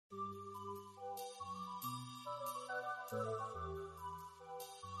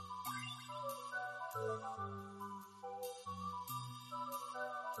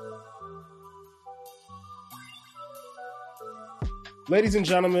Ladies and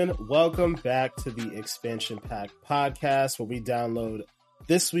gentlemen, welcome back to the Expansion Pack podcast, where we download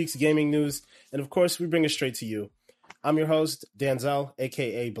this week's gaming news, and of course, we bring it straight to you. I'm your host, Danzel,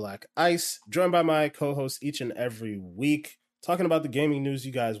 aka Black Ice, joined by my co-host each and every week, talking about the gaming news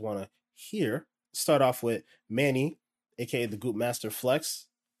you guys want to hear. Start off with Manny, aka the Goop Master Flex.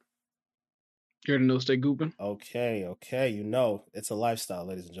 Here to know, stay gooping. Okay, you know it's a lifestyle,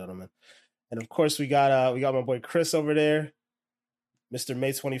 ladies and gentlemen. And of course, we got my boy Chris over there, Mr.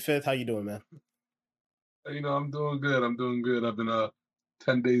 May 25th. How you doing, man? You know, I'm doing good. I've been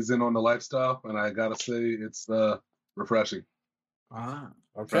 10 days in on the lifestyle, and I gotta say it's refreshing. Okay.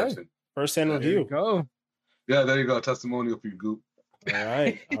 Refreshing. First-hand review. Go. Yeah, there you go. Testimonial for you, Goop. All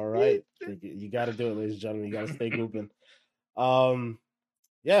right. You got to do it, ladies and gentlemen. You got to stay gooping.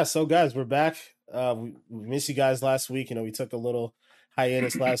 Yeah, so guys, we're back. We missed you guys last week. You know, we took a little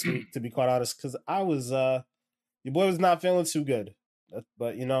hiatus last week, to be quite honest, because I was, your boy was not feeling too good.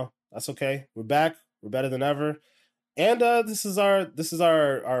 But you know, that's okay. We're back. We're better than ever. And this is our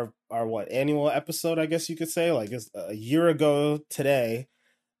what, annual episode, I guess you could say. Like, it's a year ago today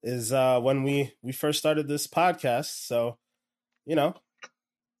is when we first started this podcast. So, you know,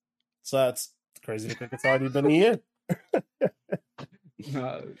 so it's crazy to think it's already been a year.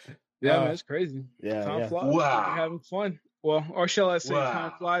 Man, it's crazy. Yeah, Time yeah. flies. Wow. You're having fun. Well, or shall I say, Wow.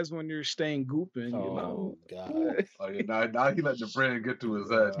 time flies when you're staying gooping. You Oh know. God. Oh, yeah, now he let the brand get to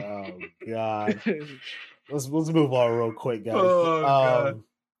his head. Oh God. Let's move on real quick, guys. Oh, God.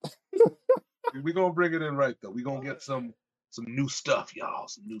 We're gonna bring it in right though. We're gonna get some new stuff, y'all.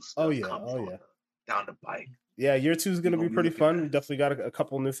 Some new stuff. Oh, yeah. coming down the pike. Yeah, year 2 is going to be pretty fun. That. We definitely got a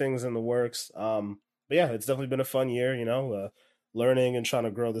couple new things in the works. But yeah, it's definitely been a fun year, you know, learning and trying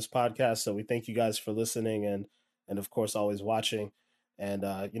to grow this podcast. So we thank you guys for listening and of course always watching. And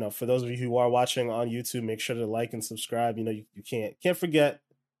you know, for those of you who are watching on YouTube, make sure to like and subscribe. You know, you can't forget.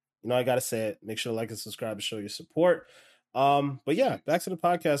 You know, I gotta say it. Make sure to like and subscribe to show your support. But yeah, back to the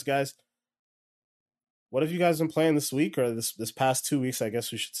podcast, guys. What have you guys been playing this week or this past 2 weeks? I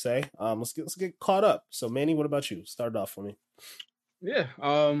guess we should say. Let's get caught up. So, Manny, what about you? Start it off for me. Yeah,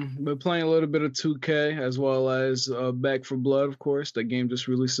 been playing a little bit of 2K as well as Back 4 Blood, of course. That game just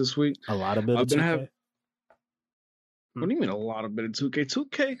released this week. A lot of bit of 2K. What do you mean a lot of bit of 2K?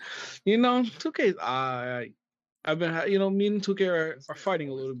 2K, you know, 2K. I've been, you know, me and 2K are fighting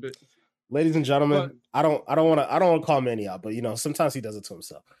a little bit. Ladies and gentlemen, I don't want to call Manny out, but you know, sometimes he does it to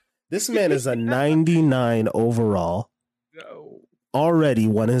himself. This man is a 99 overall. No. Already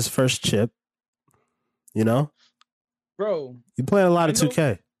won his first chip. You know, bro. You playing a lot of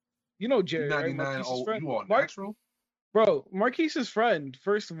 2K. You know Jerry, 99. Right? You are natural, bro. Marquise's friend,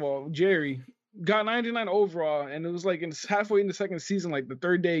 first of all, Jerry, got 99 overall, and it was like halfway in the second season, like the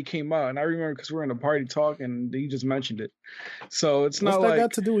third day it came out, and I remember because we were in a party talk, and he just mentioned it. So it's What's not that like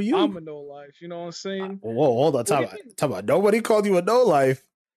got to do with you? I'm a no life. You know what I'm saying? Whoa, hold on, talk about. Nobody called you a no life.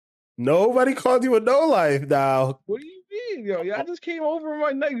 Nobody called you a no life now. What do you mean, yo? I just came over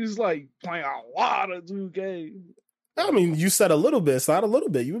my neck, just like playing a lot of 2K. I mean, you said a little bit. It's not a little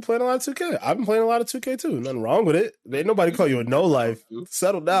bit. You've been playing a lot of 2K. I've been playing a lot of 2K too. Nothing wrong with it. Ain't nobody call you a no life.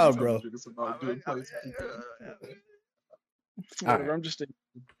 Settle down, bro. Whatever, I'm just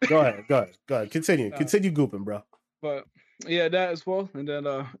Go ahead. Continue gooping, bro. But yeah, that as well, and then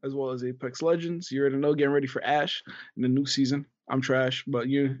as well as Apex Legends. You already know, getting ready for Ash in the new season. I'm trash, but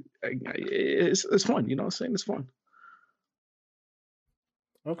it's fun. You know what I'm saying? It's fun.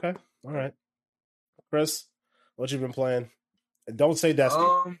 Okay, all right. Chris, what you been playing? And don't say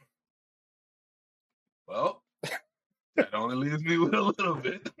Destiny. Well, that only leaves me with a little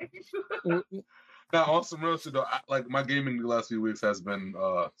bit. Now, on some real shit though, like my gaming the last few weeks has been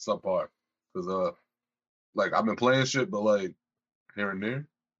subpar because like I've been playing shit, but like here and there,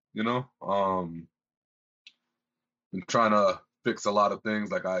 you know. Been trying to fix a lot of things.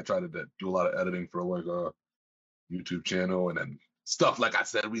 Like I try to do a lot of editing for like a YouTube channel, and then stuff like I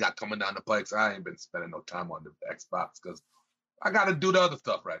said we got coming down the pipes. I ain't been spending no time on the Xbox because I got to do the other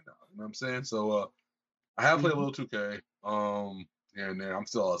stuff right now. You know what I'm saying? So I have played a little 2K. Here and there. I'm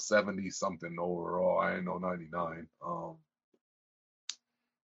still a 70 something overall. I ain't no 99.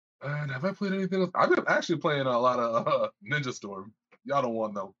 And have I played anything else? I've been actually playing a lot of Ninja Storm. Y'all don't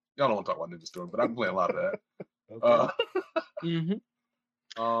want to talk about Ninja Storm, but I've been playing a lot of that. Okay.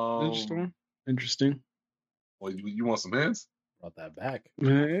 Ninja Storm. Interesting. Well, you want some hands? Brought that back.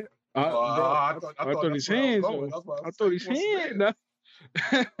 Man. I thought his hands. I thought his hands.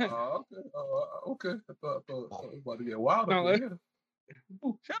 Okay. I thought it was about to get wild.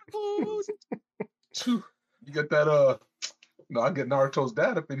 You get that I get Naruto's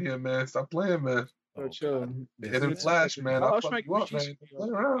dad up in here, man. Stop playing, man. So Oh, chill. God. The hidden flash, man. I'll I fuck smack you you up, with man. Sheets, Play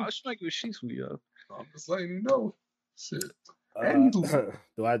yo. around. I'll smack you with sheets, yo. I'm just letting you know. Shit. Uh, Anywho,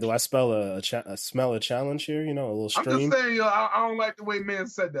 do I spell smell a challenge here? You know, a little I'm just stream. saying, yo, I don't like the way man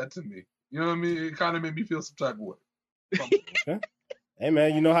said that to me. You know what I mean? It kind of made me feel some type of way. Okay. Hey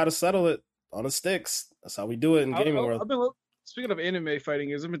man, you know how to settle it on the sticks. That's how we do it in gaming world. I've been speaking of anime fighting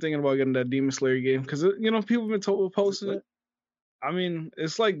games. I've been thinking about getting that Demon Slayer game because you know people have been posting it. I mean,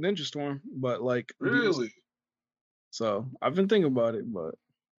 it's like Ninja Storm, but like Really? So I've been thinking about it, but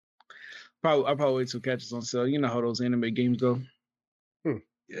I'll probably wait till it catches on sale. You know how those anime games go.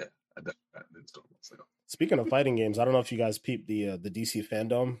 Yeah, I definitely still want to. Speaking of fighting games, I don't know if you guys peeped the DC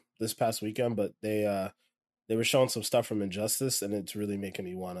Fandom this past weekend, but they were showing some stuff from Injustice, and it's really making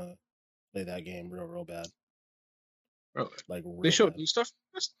me want to play that game real bad. Really? Like real They showed bad. new stuff,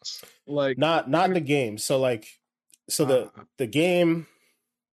 like Not the game. So the game.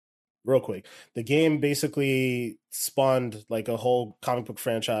 Real quick, the game basically spawned like a whole comic book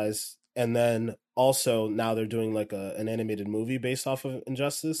franchise, and then also now they're doing like an animated movie based off of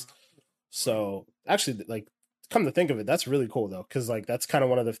Injustice. So actually, like, come to think of it, that's really cool though, because like that's kind of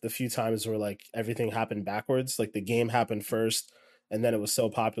one of the few times where like everything happened backwards. Like the game happened first, and then it was so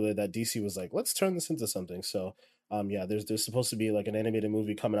popular that DC was like, let's turn this into something. So yeah, there's supposed to be like an animated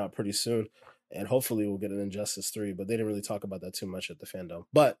movie coming out pretty soon, and hopefully we'll get an Injustice 3. But they didn't really talk about that too much at the fandom.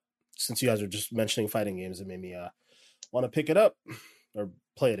 But since you guys were just mentioning fighting games, it made me want to pick it up or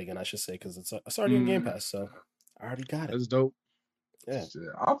play it again, I should say, because it's already in Game Pass, so I already got it. That's dope. Yeah, Shit,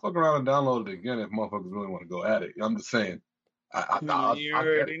 I'll fuck around and download it again if motherfuckers really want to go at it. I'm just saying. You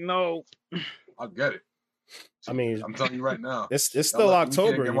already know. I'll get it. I mean, I'm telling you right now. It's still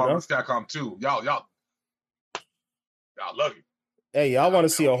October, you know. Capcom 2. Y'all love you. Hey, y'all want to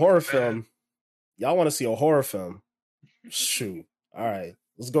see a horror film? Y'all want to see a horror film? Shoot. All right.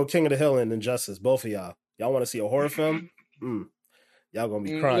 Let's go King of the Hill and Injustice, both of y'all. Y'all want to see a horror film? Y'all gonna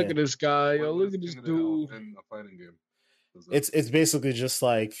be crying. Look at this guy, yo. Look at this dude. In a fighting game. It's basically just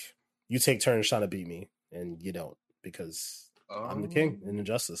like you take turns trying to beat me, and you don't because I'm the king in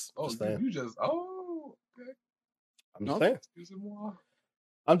Injustice. Oh, okay. I'm just saying.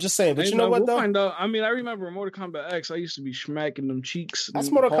 I'm just saying, but you know what, though? Find out. I mean, I remember in Mortal Kombat X, I used to be smacking them cheeks. That's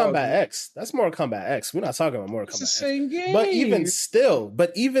Mortal Kombat X. That's Mortal Kombat X. We're not talking about Mortal Kombat X. It's the same game. But even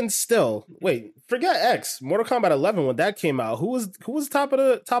still, wait, forget X. Mortal Kombat 11, when that came out, who was top of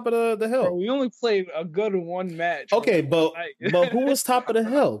the hill? Bro, we only played a good one match. Okay, but who was top of the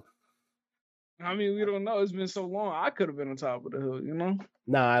hill? I mean, we don't know. It's been so long. I could have been on top of the hill, you know?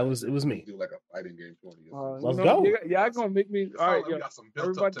 Nah, it was me. Do like a fighting game for you. Let's go. Yeah, gonna make me. All right,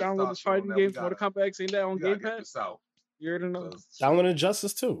 everybody download this fighting game for Mortal Kombat X. Ain't that on Game Pass? You already know. Download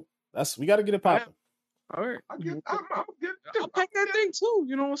Injustice too. We got to get it popping. All right, I'll pack that thing too.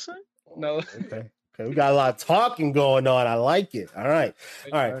 You know what I'm saying? No. Okay, we got a lot of talking going on. I like it. All right.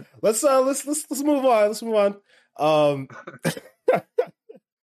 Let's move on. Let's move on.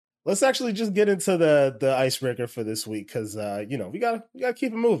 Let's actually just get into the icebreaker for this week because we gotta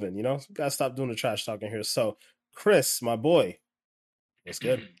keep it moving. We gotta stop doing the trash talking here. So, Chris, my boy, what's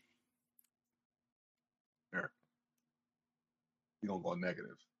good? America. We gonna go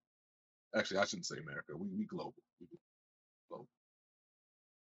negative. Actually, I shouldn't say America. We global.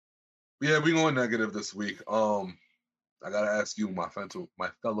 Yeah, we going negative this week. I gotta ask you, my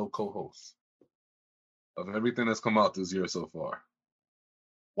fellow co-host, of everything that's come out this year so far,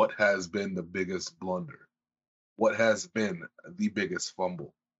 what has been the biggest blunder? What has been the biggest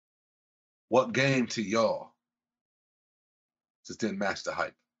fumble? What game to y'all just didn't match the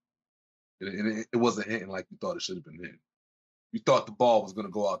hype? It wasn't hitting like you thought it should have been hitting. You thought the ball was going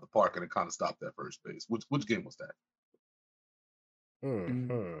to go out the park and it kind of stopped at first base. Which game was that?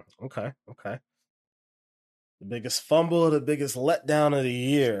 Okay. The biggest fumble, the biggest letdown of the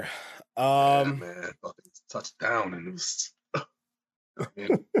year. Man, I thought it was a touchdown and it was...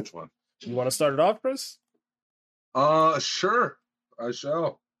 Which one? You want to start it off, Chris? Sure. I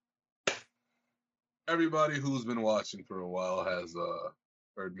shall. Everybody who's been watching for a while has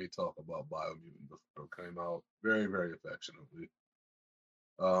heard me talk about Biomutant before it came out very, very affectionately.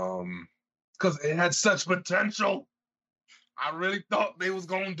 Because it had such potential. I really thought they was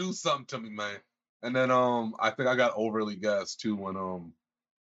gonna do something to me, man. And then I think I got overly gassed too when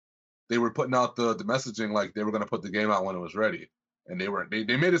they were putting out the messaging like they were gonna put the game out when it was ready. And they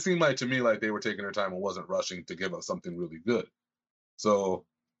made it seem like to me like they were taking their time and wasn't rushing to give us something really good. So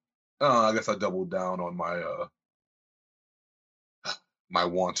I guess I doubled down on my my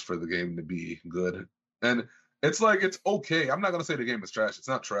wants for the game to be good. And it's like it's okay. I'm not gonna say the game is trash. It's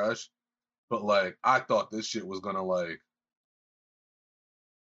not trash, but like I thought this shit was gonna like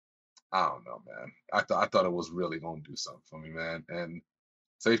I don't know, man. I thought it was really gonna do something for me, man. And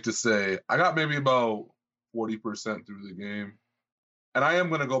safe to say, I got maybe about 40% through the game, and I am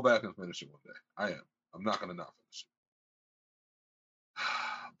gonna go back and finish it one day. I am. I'm not gonna not finish it.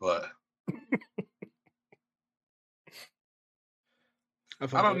 But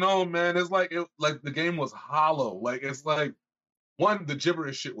I don't know, man. It's like the game was hollow. Like it's like the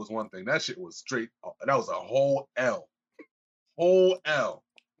gibberish shit was one thing. That shit was straight. That was a whole L,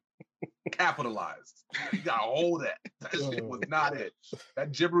 capitalized. You gotta hold that. That shit was not it.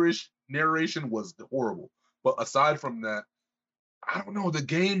 That gibberish narration was horrible. But aside from that, I don't know. The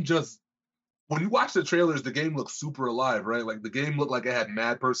game just, when you watch the trailers, the game looks super alive, right? Like the game looked like it had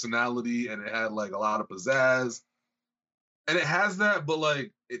mad personality and it had like a lot of pizzazz. And it has that, but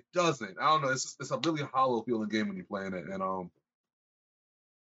like it doesn't. I don't know. It's a really hollow feeling game when you're playing it. And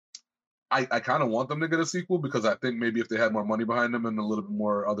I kind of want them to get a sequel because I think maybe if they had more money behind them and a little bit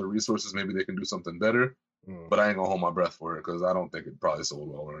more other resources, maybe they can do something better. But I ain't gonna hold my breath for it because I don't think it probably sold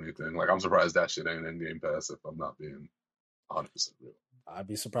well or anything. Like I'm surprised that shit ain't in Game Pass if I'm not being 100% real. I'd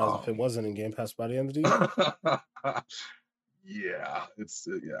be surprised if it wasn't in Game Pass by the end of the year. Yeah, it's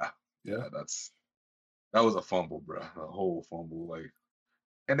that was a fumble, bro. A whole fumble, like,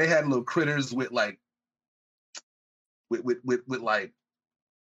 and they had little critters with like with like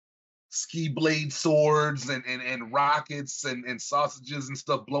ski blade swords and rockets and sausages and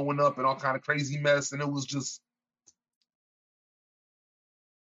stuff blowing up and all kind of crazy mess, and it was just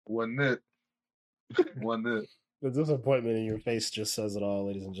wasn't it. The disappointment in your face just says it all,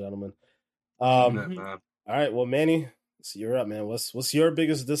 ladies and gentlemen. All right, well, Manny, so you're up, man. What's your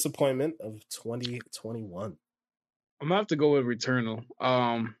biggest disappointment of 2021? I'm gonna have to go with Returnal.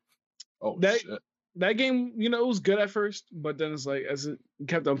 That game, you know, it was good at first, but then it's like as it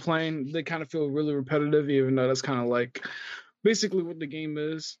kept on playing, they kind of feel really repetitive, even though that's kind of like basically what the game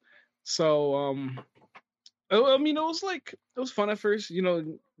is. So, I mean, it was fun at first. You know,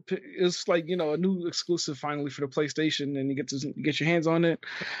 it's like, you know, a new exclusive finally for the PlayStation, and you get to get your hands on it,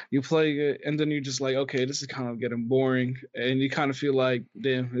 you play it, and then you're just like, okay, this is kind of getting boring, and you kind of feel like,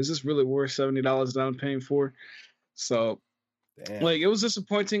 damn, is this really worth $70 that I'm paying for? So, like, it was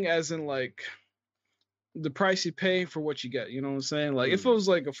disappointing, as in like the price you pay for what you get. You know what I'm saying? Like, if it was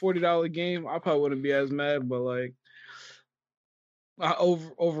like a $40 game, I probably wouldn't be as mad, but like.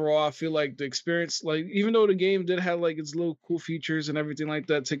 Overall, I feel like the experience, like even though the game did have like its little cool features and everything like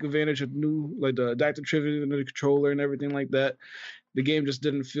that, take advantage of new like the adaptive triggers and the controller and everything like that, the game just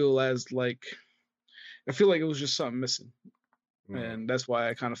didn't feel as like. I feel like it was just something missing, and that's why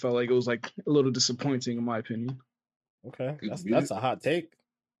I kind of felt like it was like a little disappointing in my opinion. Okay, that's a hot take.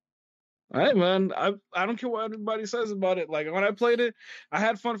 All right, man. I don't care what everybody says about it. Like when I played it, I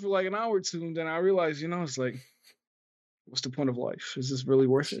had fun for like an hour or two, and then I realized, you know, it's like. What's the point of life? Is this really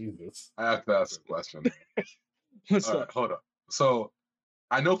worth it? I have to ask a question. What's up? Right, hold up. So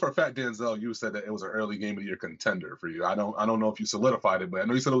I know for a fact, Denzel, you said that it was an early game of the year contender for you. I don't know if you solidified it, but I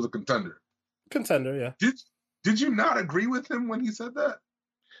know you said it was a contender. Contender, yeah. Did you not agree with him when he said that?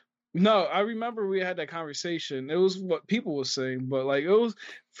 No, I remember we had that conversation. It was what people were saying, but like it was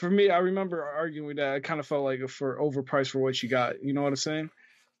for me. I remember arguing that I kind of felt like for overpriced for what you got. You know what I'm saying?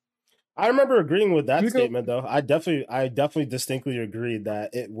 I remember agreeing with that statement, though. I definitely distinctly agreed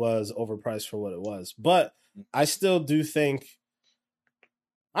that it was overpriced for what it was. But I still do think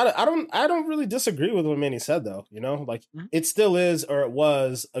I don't really disagree with what Manny said, though. You know, like it still is, or it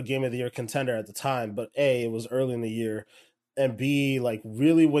was a Game of the Year contender at the time. But A, it was early in the year, and B, like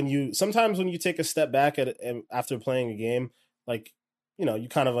really sometimes when you take a step back after playing a game, like, you know, you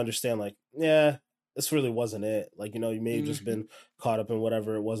kind of understand, like, yeah, this really wasn't it. Like, you know, you may have just been caught up in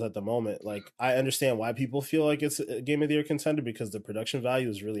whatever it was at the moment. Like, I understand why people feel like it's a Game of the Year contender because the production value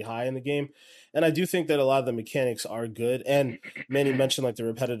is really high in the game. And I do think that a lot of the mechanics are good. And Manny mentioned like the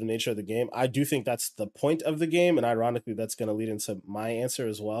repetitive nature of the game. I do think that's the point of the game. And ironically, that's going to lead into my answer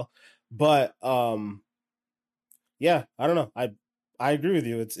as well. But yeah, I don't know. I agree with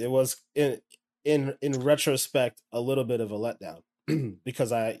you. It was in retrospect a little bit of a letdown.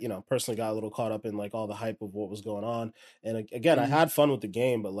 Because I, you know, personally got a little caught up in like all the hype of what was going on. And again, I had fun with the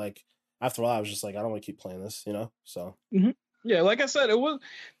game, but like after a while I was just like, I don't want to keep playing this, you know? So yeah, like I said, it was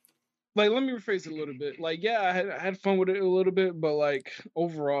like, let me rephrase it a little bit. Like, yeah, I had fun with it a little bit, but like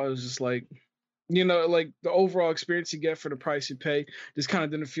overall it was just like, you know, like the overall experience you get for the price you pay just kind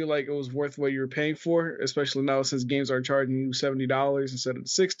of didn't feel like it was worth what you were paying for, especially now since games are charging you $70 instead of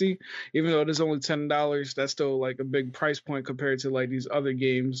 $60. Even though it is only $10, that's still like a big price point compared to like these other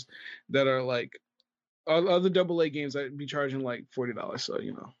games that are like other AA games that be charging like $40. So,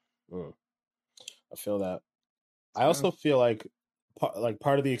 you know. I feel that. I also feel like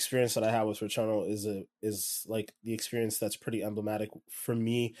part of the experience that I had with Returnal is like the experience that's pretty emblematic for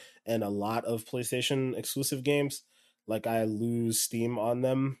me and a lot of PlayStation exclusive games. Like I lose steam on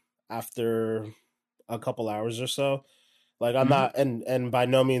them after a couple hours or so. Like I'm not, and by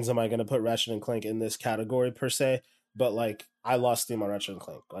no means am I going to put Ratchet and Clank in this category per se, but like I lost steam on Ratchet and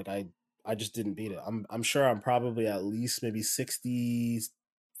Clank. Like I just didn't beat it. I'm sure I'm probably at least maybe 65%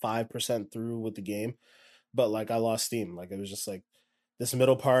 through with the game, but like I lost steam. Like it was just like this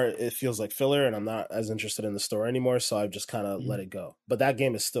middle part, it feels like filler, and I'm not as interested in the story anymore. So I've just kind of let it go. But that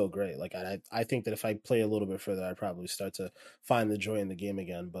game is still great. Like I think that if I play a little bit further, I'd probably start to find the joy in the game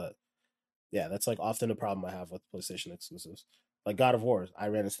again. But yeah, that's like often a problem I have with PlayStation exclusives. Like God of War, I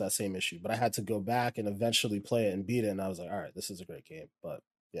ran into that same issue, but I had to go back and eventually play it and beat it, and I was like, all right, this is a great game. But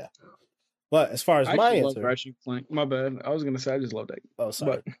yeah. But as far as my answer, Ratchet Clank. My bad. I was gonna say I just love that. Oh,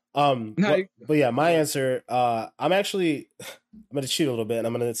 sorry. But yeah, my answer. I'm gonna cheat a little bit, and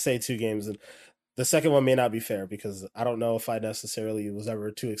I'm gonna say 2 games, and the second one may not be fair because I don't know if I necessarily was ever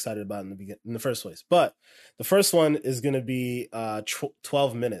too excited about it in the first place. But the first one is gonna be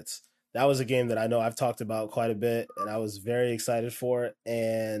 12 Minutes. That was a game that I know I've talked about quite a bit, and I was very excited for it,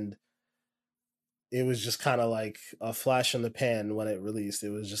 and it was just kind of like a flash in the pan when it released. It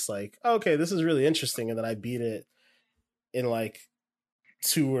was just like, okay, this is really interesting. And then I beat it in like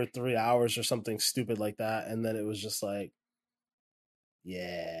 2 or 3 hours or something stupid like that. And then it was just like,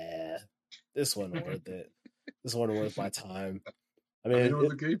 yeah, this wasn't worth it. This wasn't worth my time. I mean, it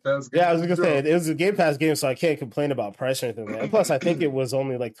was a Game Pass game. Yeah, I was going to say, it was a Game Pass game, so I can't complain about price or anything like that. And plus, I think it was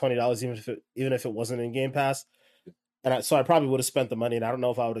only like $20 even if it wasn't in Game Pass. And so I probably would have spent the money, and I don't know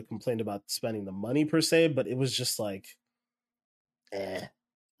if I would have complained about spending the money per se, but it was just like, eh.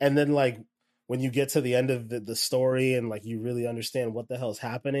 And then like when you get to the end of the story and like you really understand what the hell's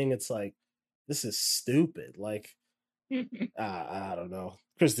happening, it's like, this is stupid. Like, I don't know.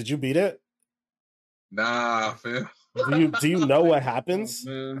 Chris, did you beat it? Nah, fam. Do you know what happens?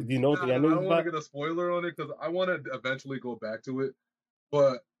 Oh, do you know what the ending is? I don't want to get a spoiler on it because I want to eventually go back to it.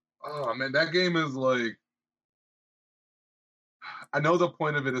 But oh man, that game is like, I know the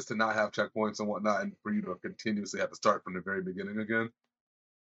point of it is to not have checkpoints and whatnot, and for you to continuously have to start from the very beginning again.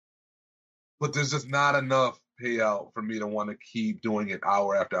 But there's just not enough payout for me to want to keep doing it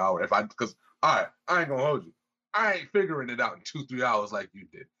hour after hour. Because all right, I ain't gonna hold you. I ain't figuring it out in 2-3 hours like you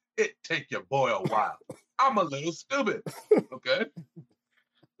did. It take your boy a while. I'm a little stupid. Okay.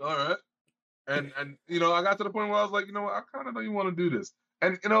 All right. And you know, I got to the point where I was like, you know what, I kind of know you want to do this.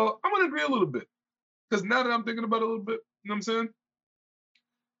 And you know, I'm gonna agree a little bit. Because now that I'm thinking about it a little bit, you know what I'm saying?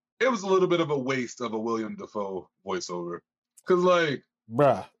 It was a little bit of a waste of a William Dafoe voiceover. Because like,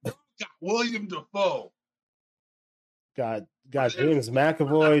 bruh, William Dafoe. Got James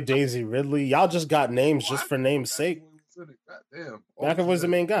McAvoy, Daisy Ridley. Y'all just got names just for name's sake. Damn. McAvoy's the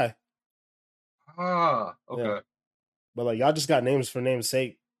main guy. Ah, okay. Yeah. But like y'all just got names for name's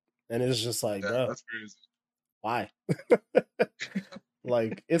sake. And it's just like, bro, that's crazy. Why?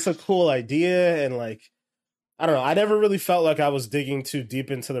 Like, it's a cool idea, and like, I don't know. I never really felt like I was digging too deep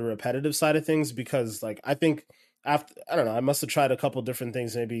into the repetitive side of things because, like, I think after I don't know, I must have tried a couple different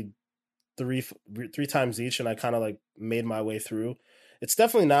things, maybe three times each, and I kind of like made my way through. It's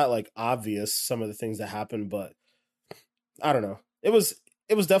definitely not like obvious some of the things that happen, but I don't know. It was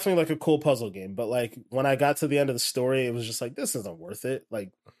definitely like a cool puzzle game, but like when I got to the end of the story, it was just like, this isn't worth it.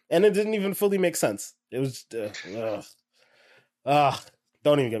 Like, and it didn't even fully make sense. It was,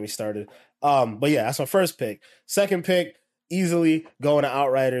 don't even get me started. But yeah, that's my first pick. Second pick, easily going to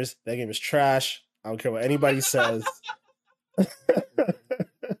Outriders. That game is trash. I don't care what anybody says.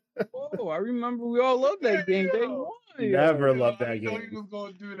 Oh, I remember we all loved that game. Day one. Never loved that game. I know you was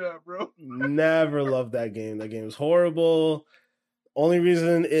gonna do that, bro. Never loved that game. That game was horrible. Only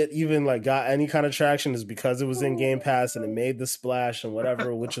reason it even like got any kind of traction is because it was in Game Pass and it made the splash and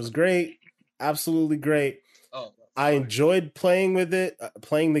whatever, which was great. Absolutely great. Oh, I enjoyed playing with it,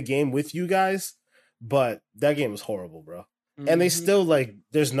 playing the game with you guys, but that game was horrible, bro. Mm-hmm. And they still like,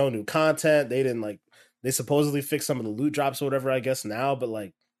 there's no new content. They didn't like, they supposedly fixed some of the loot drops or whatever, I guess now, but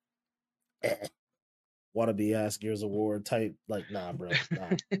like, wannabe ass Gears of War type, like, nah, bro, nah.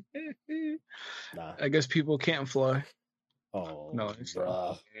 I guess people can't fly. Oh no, it's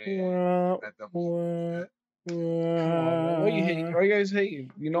not. What you hate? Why you guys hate?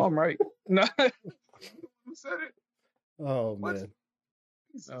 You know I'm right. No. Who said it? Oh man.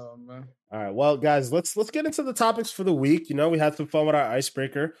 Oh man. All right. Well, guys, let's get into the topics for the week. You know, we had some fun with our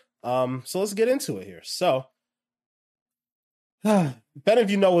icebreaker. So let's get into it here. So if any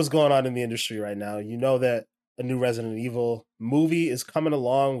of you know what's going on in the industry right now, you know that a new Resident Evil movie is coming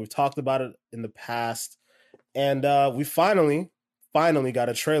along. We've talked about it in the past. And we finally finally got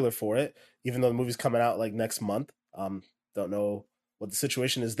a trailer for it, even though the movie's coming out like next month. Don't know what the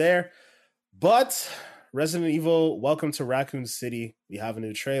situation is there, but Resident Evil Welcome to Raccoon City, we have a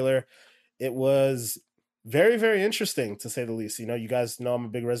new trailer. It was very, very interesting, to say the least. You know, you guys know I'm a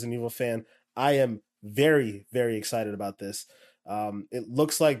big Resident Evil fan. I am very, very excited about this. It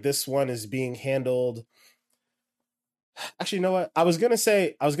looks like this one is being handled. Actually, you know what? I was gonna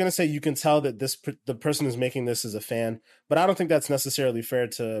say you can tell that the person who's making this is a fan, but I don't think that's necessarily fair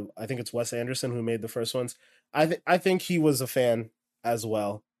to. I think it's Wes Anderson who made the first ones. I think he was a fan as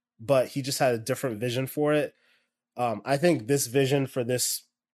well, but he just had a different vision for it. I think this vision for this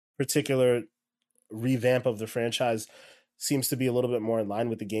particular revamp of the franchise seems to be a little bit more in line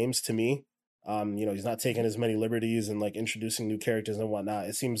with the games to me. You know, he's not taking as many liberties and like introducing new characters and whatnot.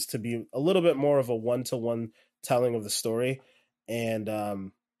 It seems to be a little bit more of a one-to-one telling of the story.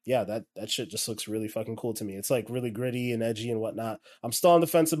 And yeah, that shit just looks really fucking cool to me. It's like really gritty and edgy and whatnot. I'm still on the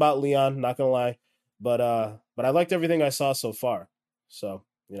fence about Leon, not gonna lie. But I liked everything I saw so far. So,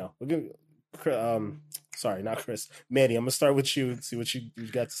 you know, we're gonna sorry, not Chris. Manny, I'm gonna start with you and see what you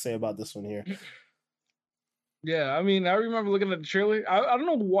got to say about this one here. Yeah, I mean, I remember looking at the trailer. I don't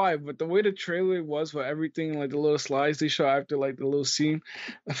know why, but the way the trailer was for everything, like the little slides they show after like the little scene,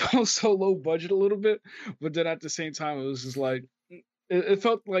 I felt so low budget a little bit. But then at the same time, it was just like it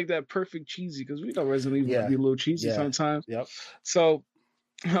felt like that perfect cheesy, because we know Resident Evil can be a little cheesy sometimes. Yep. So,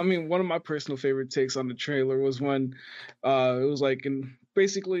 I mean, one of my personal favorite takes on the trailer was when it was like in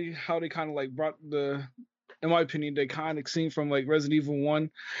basically how they kind of like brought the, in my opinion, the iconic scene from like Resident Evil 1,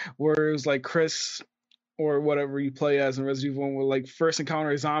 where it was like Chris or whatever you play as in Resident Evil 1 will like first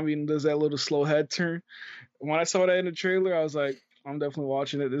encounter a zombie and does that little slow head turn. When I saw that in the trailer, I was like, I'm definitely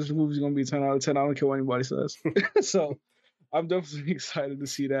watching it. This movie's gonna be 10 out of 10. I don't care what anybody says. So I'm definitely excited to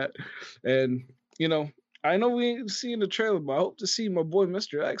see that. And you know, I know we ain't seen the trailer, but I hope to see my boy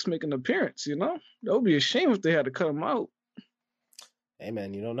Mr. X make an appearance. You know, that would be a shame if they had to cut him out. Hey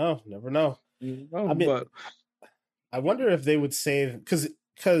man, you don't know, never know. I mean, but I wonder if they would save,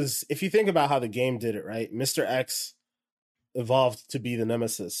 because if you think about how the game did it, right? Mr. X evolved to be the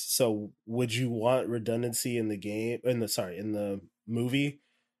nemesis. So would you want redundancy in the game, in the movie,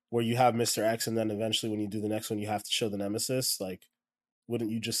 where you have Mr. X and then eventually when you do the next one you have to show the nemesis? Like,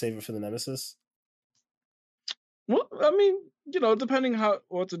 wouldn't you just save it for the nemesis? Well, I mean, you know, depending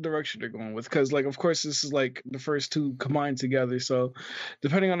what the direction they're going with, because like of course this is like the first two combined together. So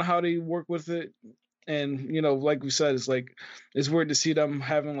depending on how they work with it, and you know, like we said, it's weird to see them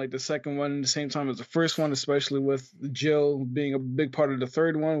having like the second one at the same time as the first one, especially with Jill being a big part of the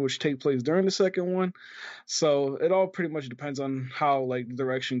third one, which take place during the second one. So it all pretty much depends on how like the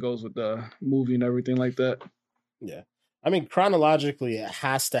direction goes with the movie and everything like that. Yeah, I mean, chronologically, it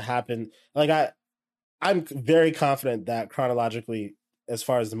has to happen. Like I'm very confident that chronologically, as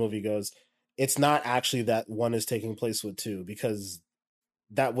far as the movie goes, it's not actually that one is taking place with two, because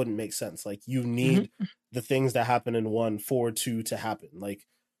that wouldn't make sense. Like, you need the things that happen in one for two to happen. Like,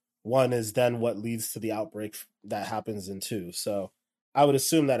 one is then what leads to the outbreak that happens in two. So I would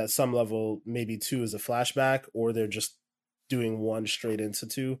assume that at some level, maybe two is a flashback, or they're just doing one straight into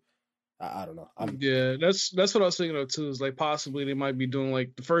two. I don't know. Yeah, that's what I was thinking of too. Is like possibly they might be doing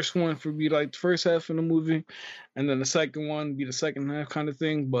like the first one for be like the first half of the movie, and then the second one be the second half kind of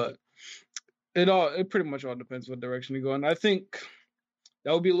thing. But it pretty much all depends what direction they go. And I think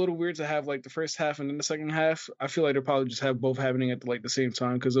that would be a little weird to have like the first half and then the second half. I feel like they'll probably just have both happening at like the same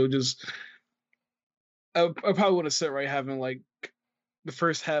time, because they'll just. I probably would have set right having like the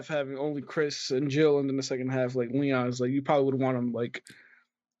first half having only Chris and Jill, and then the second half like Leon's. Like you probably would want them like.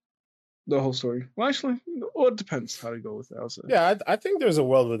 The whole story. Well, actually, well, it depends how to go with it. I'll say. Yeah, I think there's a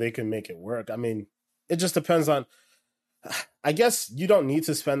world where they can make it work. I mean, it just depends on. I guess you don't need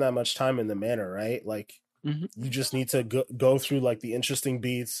to spend that much time in the manor, right? Like, you just need to go through like the interesting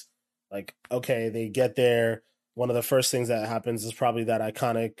beats. Like, okay, they get there. One of the first things that happens is probably that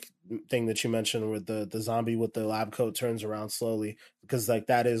iconic thing that you mentioned, where the zombie with the lab coat turns around slowly, because like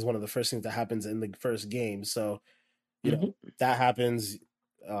that is one of the first things that happens in the first game. So, you know, that happens.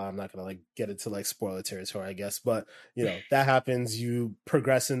 I'm not gonna like get into like spoiler territory, I guess, but you know, that happens. You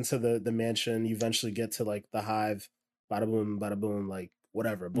progress into the mansion. You eventually get to like the hive. Bada boom, like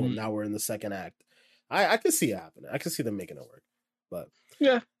whatever. Boom. Now we're in the second act. I can see it happening. I can see them making it work. But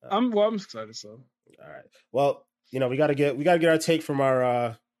yeah, I'm excited. So all right. Well, you know, we gotta get our take from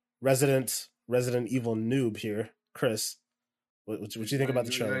our Resident Evil noob here, Chris. What you think about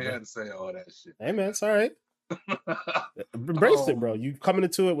the trailer? I had to say all that shit. Hey man, it's all right. Embrace it, bro. You coming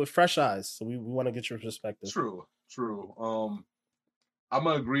into it with fresh eyes, so we want to get your perspective. True. I'm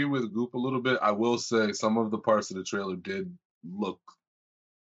gonna agree with Goop a little bit. I will say some of the parts of the trailer did look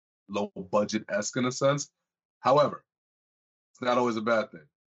low budget-esque in a sense. However, it's not always a bad thing.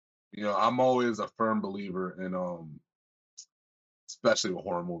 You know, I'm always a firm believer in especially with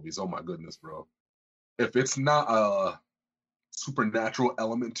horror movies. Oh my goodness, bro. If it's not a supernatural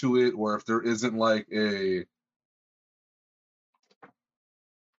element to it, or if there isn't like I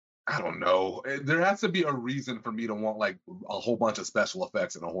don't know, there has to be a reason for me to want like a whole bunch of special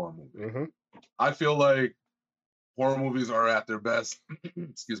effects in a horror movie. Mm-hmm. I feel like horror movies are at their best,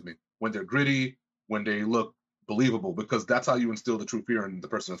 excuse me, when they're gritty, when they look believable, because that's how you instill the true fear in the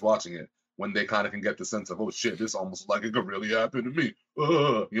person that's watching it. When they kind of can get the sense of, oh shit, this almost like it could really happen to me.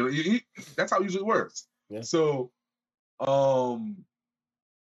 You know, that's how it usually works. Yeah. So,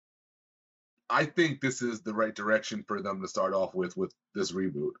 I think this is the right direction for them to start off with this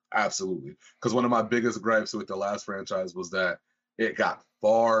reboot. Absolutely. Because one of my biggest gripes with the last franchise was that it got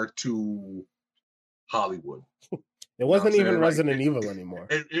far too Hollywood. It wasn't even Resident Evil anymore.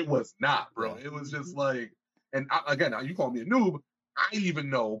 It was not, bro. It was just like, and again, you call me a noob. I even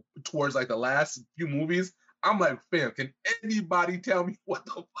know towards like the last few movies, I'm like, fam, can anybody tell me what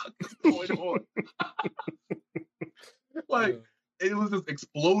the fuck is going on? Like, it was just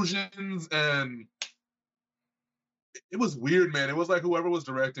explosions, and it was weird, man. It was like whoever was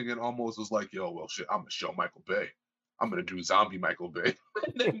directing it almost was like, yo, well, shit, I'm going to show Michael Bay. I'm going to do zombie Michael Bay.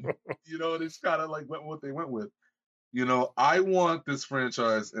 Then, you know, it's kind of like went what they went with. You know, I want this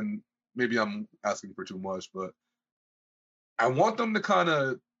franchise, and maybe I'm asking for too much, but I want them to kind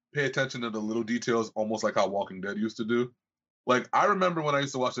of pay attention to the little details, almost like how Walking Dead used to do. Like, I remember when I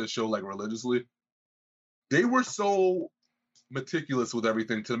used to watch that show, like, religiously, they were so meticulous with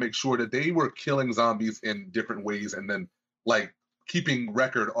everything to make sure that they were killing zombies in different ways and then, like, keeping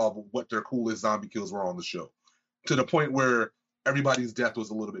record of what their coolest zombie kills were on the show. To the point where everybody's death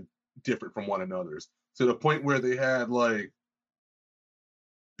was a little bit different from one another's. To the point where they had, like,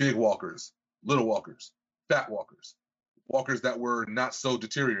 big walkers, little walkers, fat walkers, walkers that were not so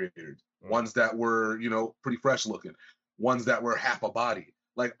deteriorated, ones that were, you know, pretty fresh looking, ones that were half a body.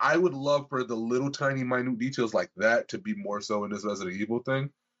 Like, I would love for the little tiny minute details like that to be more so in this Resident Evil thing.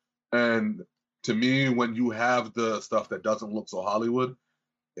 And to me, when you have the stuff that doesn't look so Hollywood,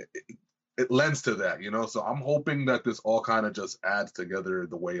 it lends to that, you know? So I'm hoping that this all kind of just adds together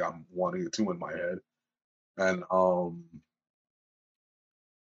the way I'm wanting it to in my head. And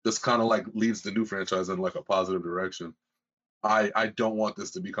just kind of like leads the new franchise in like a positive direction. I don't want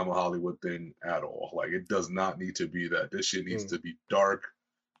this to become a Hollywood thing at all. Like, it does not need to be that. This shit needs to be dark,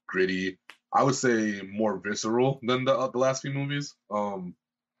 gritty. I would say more visceral than the last few movies.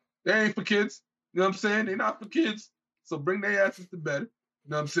 They ain't for kids. You know what I'm saying? They're not for kids. So bring their asses to bed. You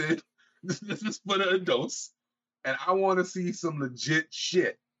know what I'm saying? This is for the adults. And I want to see some legit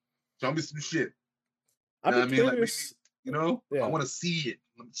shit. Show me some shit. You know what I mean? Like, you know? Yeah. I want to see it.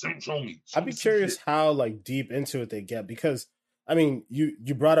 Show me. I'd be curious how like deep into it they get, because I mean,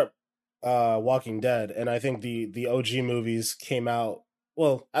 you brought up Walking Dead, and I think the OG movies came out,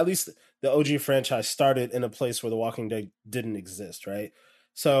 well, at least the OG franchise started in a place where the Walking Dead didn't exist, right?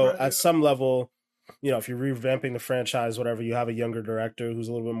 So at some level, you know, if you're revamping the franchise, whatever, you have a younger director who's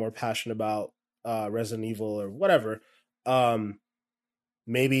a little bit more passionate about Resident Evil or whatever.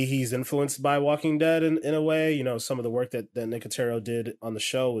 Maybe he's influenced by Walking Dead in a way, you know, some of the work that Nicotero did on the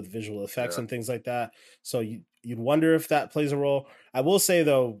show with visual effects and things like that. So you'd wonder if that plays a role. I will say,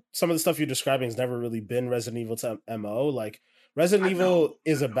 though, some of the stuff you're describing has never really been Resident Evil's MO. Like, Resident Evil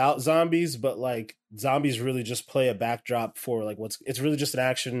is about zombies, but like zombies really just play a backdrop for like it's really just an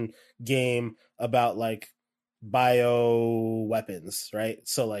action game about like bio weapons, right?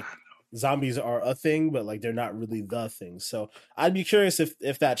 So like zombies are a thing, but like they're not really the thing. So I'd be curious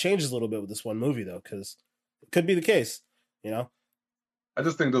if that changes a little bit with this one movie, though, because it could be the case, you know. I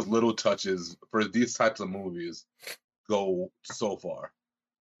just think those little touches for these types of movies go so far,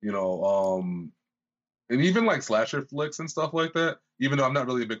 you know. And even like slasher flicks and stuff like that, even though I'm not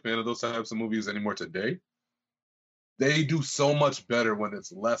really a big fan of those types of movies anymore today, they do so much better when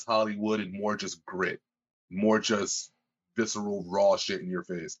it's less Hollywood and more just grit, more just visceral, raw shit in your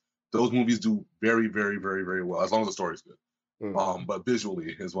face. Those movies do very, very, very, very well, as long as the story's good. But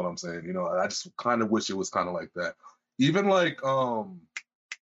visually is what I'm saying. You know, I just kind of wish it was kind of like that. Even like,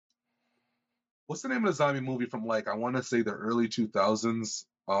 what's the name of the zombie movie from like, I want to say the early 2000s?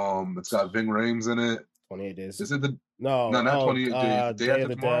 It's got Ving Rhames in it. 28 Days. Is it not 28 Days. Day of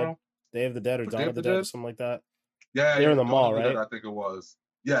the Dead. Day of the Dead or Dawn of the Dead or something like that. Yeah, they're in the mall, right? I think it was.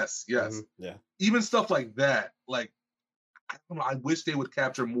 Yes. Yeah. Even stuff like that, like, I don't know, I wish they would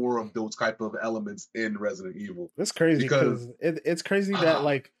capture more of those type of elements in Resident Evil. It's crazy because it's crazy that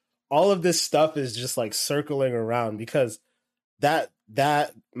like all of this stuff is just like circling around, because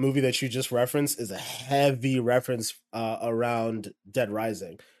that movie that you just referenced is a heavy reference around Dead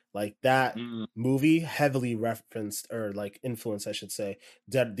Rising. Like that movie heavily referenced or like influenced, I should say,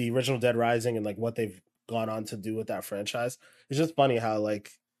 the original Dead Rising and like what they've gone on to do with that franchise. It's just funny how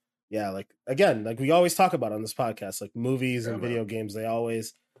like, yeah, like again, like we always talk about on this podcast, like movies and video games, they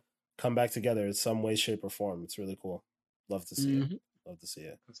always come back together in some way, shape, or form. It's really cool. Love to see it. Love to see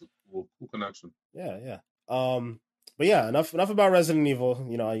it. That's a cool connection. Yeah. But yeah, enough about Resident Evil.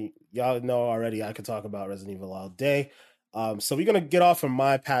 You know, y'all know already I could talk about Resident Evil all day. So we're gonna get off from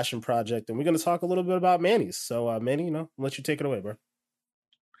my passion project and we're gonna talk a little bit about Manny's. So Manny, I'll let you take it away, bro.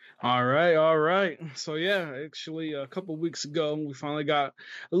 All right. So yeah, actually a couple weeks ago, we finally got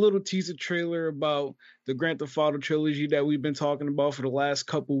a little teaser trailer about the Grand Theft Auto trilogy that we've been talking about for the last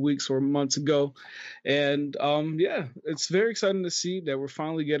couple weeks or months ago. And yeah, it's very exciting to see that we're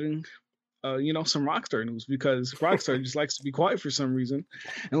finally getting some Rockstar news, because Rockstar just likes to be quiet for some reason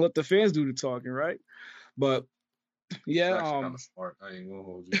and let the fans do the talking, right? But yeah, kind of smart. I ain't gonna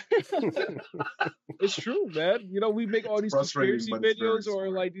hold you. It's true, man. You know, we make all these conspiracy videos or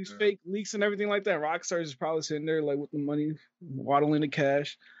like these fake leaks and everything like that. Rockstar is probably sitting there like with the money, waddling the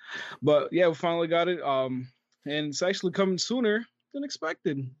cash. But yeah, we finally got it. And it's actually coming sooner than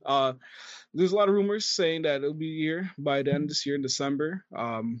expected. There's a lot of rumors saying that it'll be here by the end of this year in December.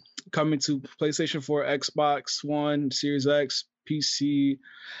 Coming to PlayStation 4, Xbox One, Series X, PC,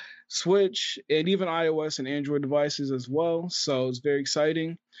 Switch, and even iOS and Android devices as well. So it's very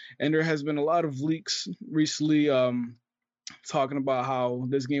exciting. And there has been a lot of leaks recently talking about how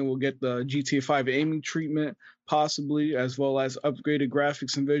this game will get the GTA 5 aiming treatment, possibly, as well as upgraded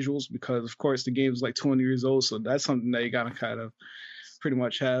graphics and visuals, because, of course, the game is like 20 years old. So that's something that you got to kind of pretty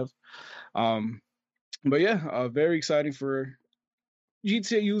much have. But yeah, very exciting for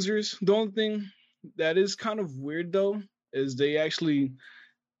GTA users. The only thing that is kind of weird, though, is they actually,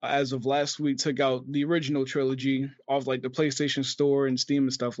 as of last week, took out the original trilogy off like the PlayStation Store and Steam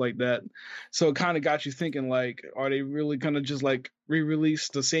and stuff like that. So it kind of got you thinking, like, are they really gonna just like re-release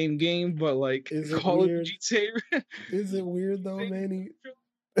the same game but like call it GTA? Is it weird though, Manny?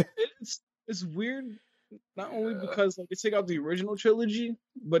 It's weird, not only because like they take out the original trilogy,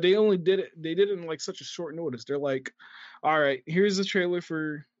 but they did it in like such a short notice. They're like, all right, here's the trailer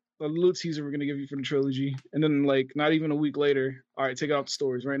for a little teaser we're gonna give you for the trilogy, and then like not even a week later, all right, take it off the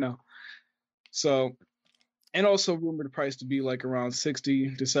stores right now. So, and also rumored the price to be like around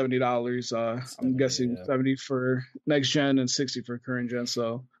 $60 to $70. I'm guessing 70 for next gen and 60 for current gen.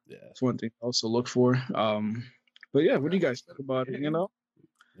 So yeah, it's one thing to also look for. But yeah, what do you guys think about it? You know,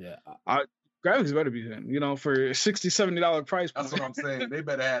 graphics better be then. You know, for $60-$70 price. That's what I'm saying. They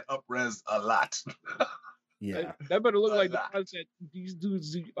better add up-res a lot. Yeah, that better look like the content these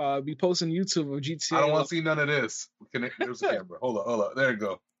dudes be posting YouTube of GTA. I don't want to see none of this. There's the camera. Hold up. There you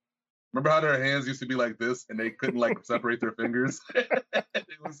go. Remember how their hands used to be like this and they couldn't like separate their fingers?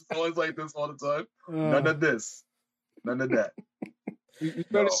 It was always like this all the time. None of this. None of that. You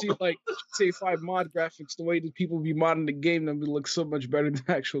better see like GTA 5 mod graphics. The way that people be modding the game, them look so much better than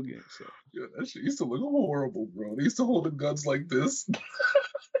the actual game. So yeah, that shit used to look horrible, bro. They used to hold the guns like this.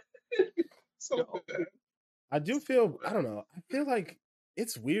 So bad. I do feel, I don't know, I feel like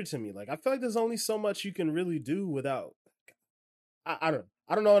it's weird to me. Like, I feel like there's only so much you can really do without, I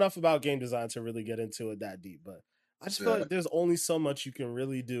don't know enough about game design to really get into it that deep, but I just feel like there's only so much you can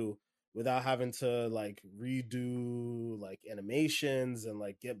really do without having to like redo like animations and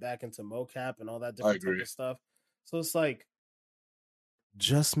like get back into mocap and all that different type of stuff. So it's like,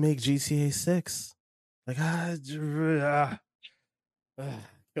 just make GTA 6. Like,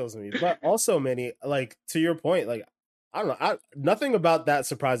 kills me. But also, Manny, like to your point, like I don't know, nothing about that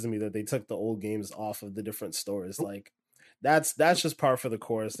surprises me that they took the old games off of the different stores. Like that's just par for the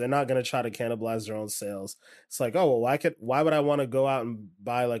course. They're not gonna try to cannibalize their own sales. It's like, oh well, why would I want to go out and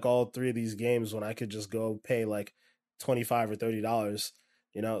buy like all 3 of these games when I could just go pay like $25 or $30?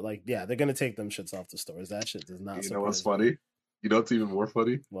 You know, like yeah, they're gonna take them shits off the stores. That shit does not. You know what's funny? You know what's even more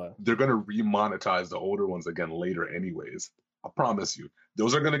funny? What? They're gonna remonetize the older ones again later, anyways. I promise you.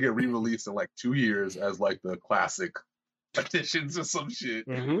 Those are gonna get re-released in like 2 years as like the classic editions or some shit,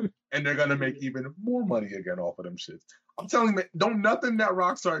 and they're gonna make even more money again off of them shits. I'm telling you, nothing that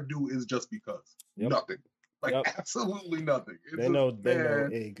Rockstar do is just because. Nothing, like absolutely nothing. They know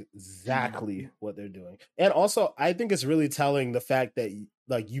exactly what they're doing, and also I think it's really telling the fact that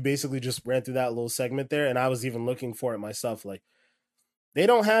like you basically just ran through that little segment there, and I was even looking for it myself. Like they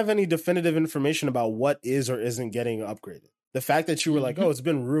don't have any definitive information about what is or isn't getting upgraded. The fact that you were like, oh, it's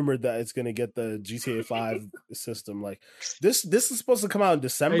been rumored that it's going to get the GTA 5 system. Like this is supposed to come out in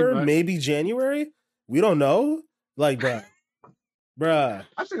December, maybe January. We don't know. Like, bro, Bruh.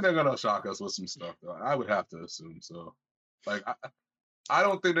 I think they're gonna shock us with some stuff, though. I would have to assume so. Like, I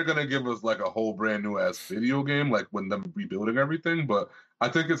don't think they're gonna give us like a whole brand new ass video game, like when them rebuilding everything. But I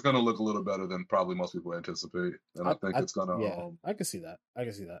think it's gonna look a little better than probably most people anticipate, and I think it's gonna. Yeah, I can see that.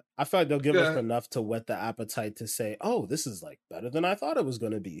 I feel like they'll give us enough to whet the appetite to say, "Oh, this is like better than I thought it was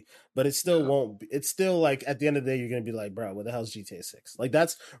gonna be." But it still won't. It's still like at the end of the day, you're gonna be like, "Bro, what the hell's GTA 6?" Like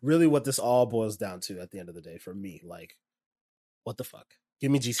that's really what this all boils down to at the end of the day for me. Like, what the fuck? Give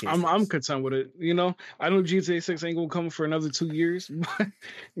me GTA 6. I'm content with it. You know, I know GTA 6 ain't gonna come for another 2 years, but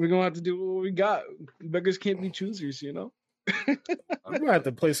we're gonna have to do what we got. Beggars can't be choosers, you know. I'm gonna have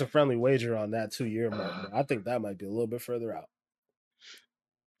to place a friendly wager on that 2-year mark. I think that might be a little bit further out.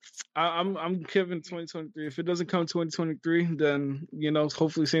 I'm giving 2023. If it doesn't come 2023, then you know,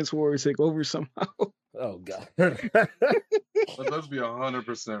 hopefully Saints Warriors take over somehow. Oh god. But let's be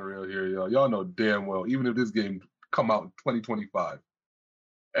 100% real here, y'all. Y'all know damn well, even if this game come out in 2025,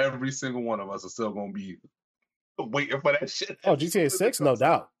 every single one of us are still gonna be waiting for that shit. Oh, GTA 6, no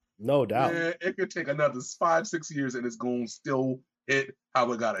doubt. No doubt. Man, it could take another 5-6 years and it's gonna still hit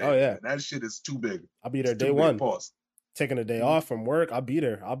how it gotta hit. Oh yeah, man. That shit is too big. I'll be there day one. Pause. Taking a day off from work, I'll be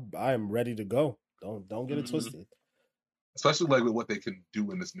there. I am ready to go. Don't get it twisted. Especially like with what they can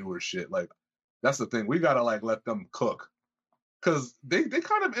do in this newer shit. Like that's the thing. We gotta like let them cook. Cause they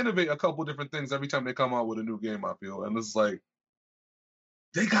kind of innovate a couple different things every time they come out with a new game, I feel. And it's like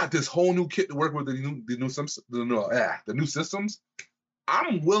they got this whole new kit to work with the new systems.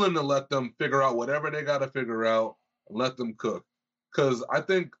 I'm willing to let them figure out whatever they gotta figure out and let them cook. Cause I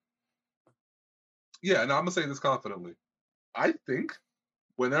think, yeah, and I'm gonna say this confidently. I think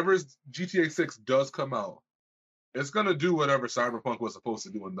whenever GTA 6 does come out, it's gonna do whatever Cyberpunk was supposed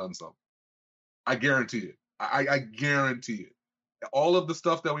to do and done some. I guarantee it. I guarantee it. All of the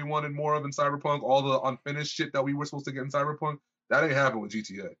stuff that we wanted more of in Cyberpunk, all the unfinished shit that we were supposed to get in Cyberpunk, that ain't happening with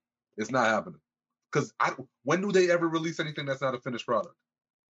GTA. It's not happening. Because when do they ever release anything that's not a finished product?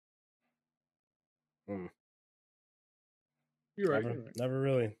 You're right. Never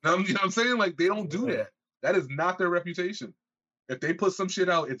really. You know what I'm saying? Like, they don't do that. That is not their reputation. If they put some shit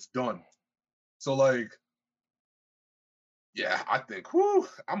out, it's done. So, like, yeah, I think,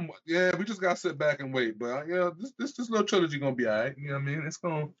 we just gotta sit back and wait. But this little trilogy gonna be all right. You know what I mean? It's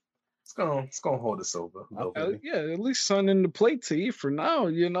gonna hold us over. Yeah, at least sun in the plate to eat for now.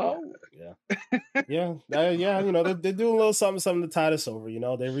 You know. Yeah. You know, they're doing a little something to tide us over. You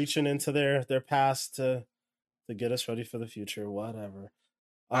know, they're reaching into their past to get us ready for the future. Whatever.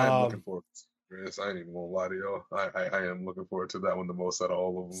 I'm looking forward to this. I ain't even gonna lie to y'all. I am looking forward to that one the most out of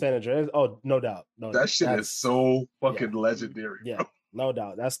all of them. San Andreas. Oh, no doubt. That shit is so fucking legendary. Yeah, bro. No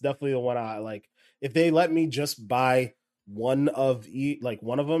doubt. That's definitely the one I like. If they let me just buy one of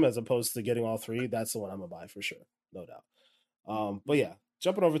them as opposed to getting all three, that's the one I'm gonna buy for sure. No doubt. But yeah,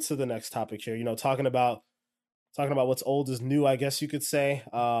 jumping over to the next topic here. You know, talking about what's old is new, I guess you could say.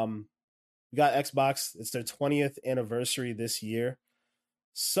 We got Xbox. It's their 20th anniversary this year.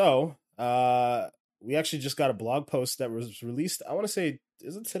 So we actually just got a blog post that was released. I want to say,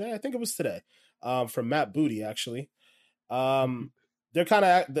 is it today? I think it was today. From Matt Booty, actually. They're kind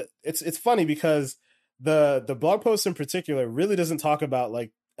of it's funny because the blog post in particular really doesn't talk about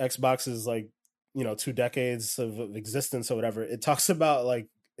like Xbox's 2 decades of existence or whatever. It talks about like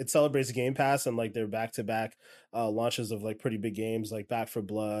it celebrates Game Pass and like their back-to-back launches of like pretty big games like Back 4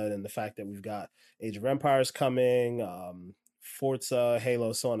 Blood and the fact that we've got Age of Empires coming, Forza,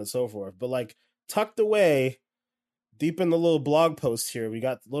 Halo, so on and so forth. But like tucked away deep in the little blog post here, we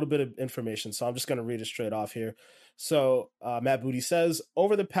got a little bit of information. So I'm just going to read it straight off here. So Matt Booty says,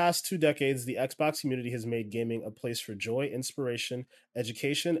 over the past 2 decades, the Xbox community has made gaming a place for joy, inspiration,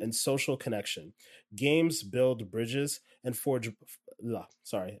 education, and social connection. Games build bridges and forge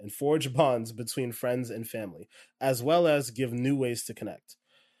bonds between friends and family, as well as give new ways to connect.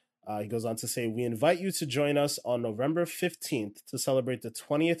 He goes on to say, we invite you to join us on November 15th to celebrate the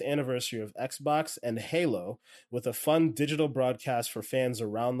 20th anniversary of Xbox and Halo with a fun digital broadcast for fans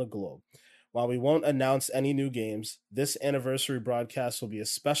around the globe. While we won't announce any new games, this anniversary broadcast will be a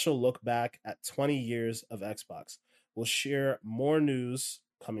special look back at 20 years of Xbox. We'll share more news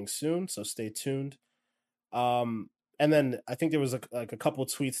coming soon, so stay tuned. And then I think there was a couple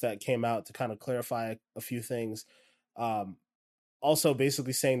tweets that came out to kind of clarify a few things. Also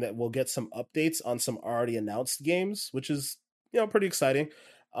basically saying that we'll get some updates on some already announced games, which is, pretty exciting.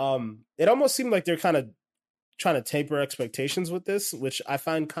 It almost seemed like they're kind of trying to taper expectations with this, which I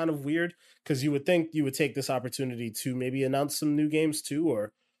find kind of weird because you would think you would take this opportunity to maybe announce some new games too,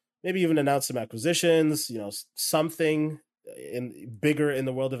 or maybe even announce some acquisitions, something bigger in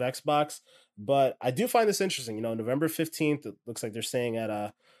the world of Xbox. But I do find this interesting. November 15th, it looks like they're staying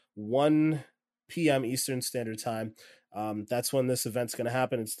at 1 p.m. Eastern Standard Time. That's when this event's going to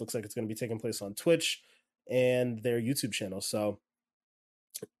happen. It looks like it's going to be taking place on Twitch and their YouTube channel. So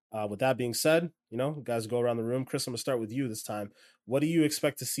with that being said, guys, go around the room. Chris, I'm going to start with you this time. What do you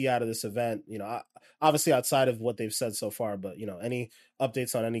expect to see out of this event? Obviously outside of what they've said so far, but, any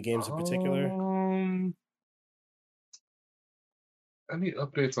updates on any games in particular? Any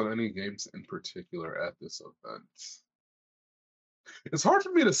updates on any games in particular at this event? It's hard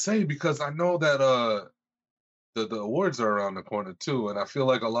for me to say because I know that the awards are around the corner too, and I feel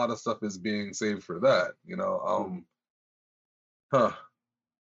like a lot of stuff is being saved for that.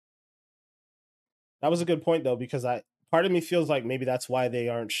 That was a good point though, because part of me feels like maybe that's why they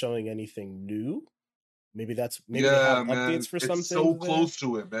aren't showing anything new. Maybe they have updates for some things. It's so close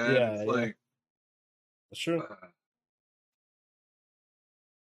to it, man. Yeah, it's like that's true.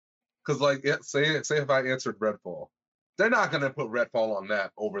 Because say if I answered Redfall, they're not gonna put Redfall on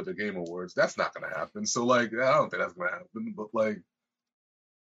that over the Game Awards. That's not gonna happen. So I don't think that's gonna happen. But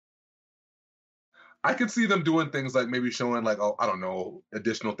I could see them doing things like maybe showing I don't know,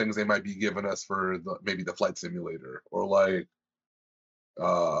 additional things they might be giving us for maybe the flight simulator or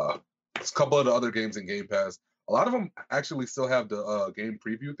a couple of the other games in Game Pass. A lot of them actually still have the game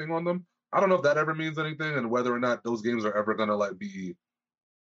preview thing on them. I don't know if that ever means anything and whether or not those games are ever gonna be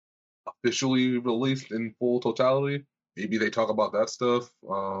officially released in full totality. Maybe they talk about that stuff.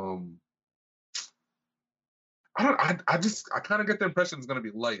 I kind of get the impression it's going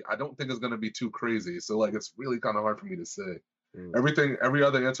to be light. I don't think it's going to be too crazy. So it's really kind of hard for me to say. Every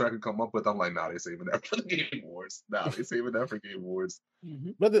other answer I can come up with, I'm like, nah, they're saving that for the Game Awards.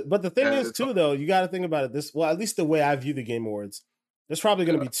 Mm-hmm. But the thing is too, though, you got to think about it. At least the way I view the Game Awards, there's probably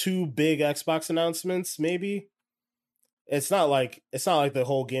going to be 2 big Xbox announcements, maybe. It's not like the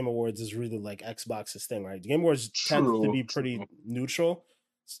whole Game Awards is really Xbox's thing, right? The Game Awards tend to be pretty neutral.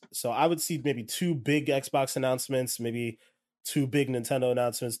 So I would see maybe 2 big Xbox announcements, maybe 2 big Nintendo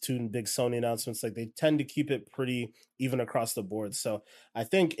announcements, 2 big Sony announcements. They tend to keep it pretty even across the board. So I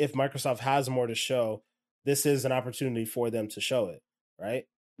think if Microsoft has more to show, this is an opportunity for them to show it, right?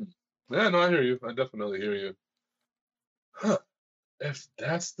 Yeah, no, I hear you. I definitely hear you. If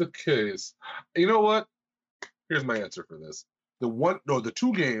that's the case, you know what? Here's my answer for this. The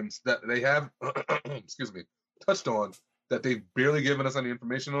 2 games that they have, excuse me, touched on that they've barely given us any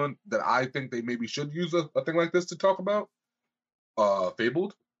information on that I think they maybe should use a thing like this to talk about,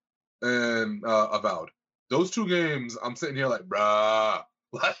 Fabled and Avowed. Those 2 games, I'm sitting here bruh,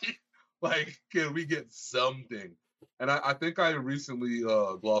 can we get something? And I think I recently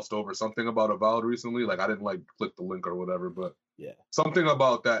glossed over something about Avowed recently. I didn't click the link or whatever, but yeah, something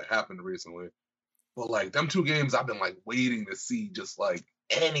about that happened recently. But them 2 games, I've been waiting to see just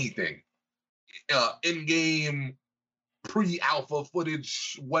anything, in-game, pre-alpha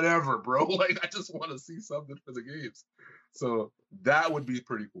footage, whatever, bro. I just want to see something for the games. So that would be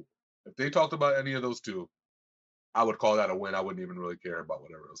pretty cool. If they talked about any of those 2, I would call that a win. I wouldn't even really care about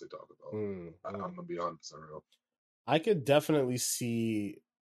whatever else they talk about. I'm gonna be honest, real. I could definitely see.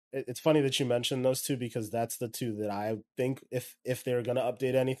 It's funny that you mentioned those 2 because that's the 2 that I think if they're going to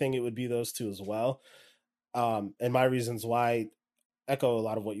update anything, it would be those 2 as well. And my reasons why echo a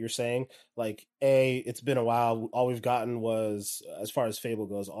lot of what you're saying. It's been a while. All we've gotten was, as far as Fable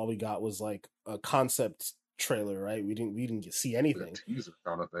goes, all we got was a concept trailer, right? We didn't see anything. Teaser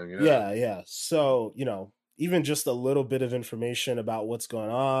kind of thing, yeah. So even just a little bit of information about what's going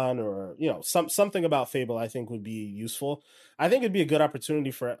on, or something about Fable, I think would be useful. I think it'd be a good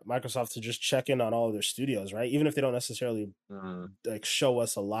opportunity for Microsoft to just check in on all of their studios, right? Even if they don't necessarily show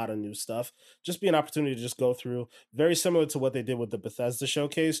us a lot of new stuff, just be an opportunity to just go through, very similar to what they did with the Bethesda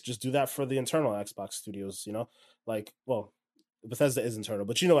showcase. Just do that for the internal Xbox studios, well, Bethesda is internal,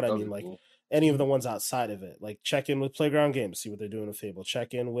 but you know what I mean. Cool. Any of the ones outside of it, check in with Playground Games, see what they're doing with Fable.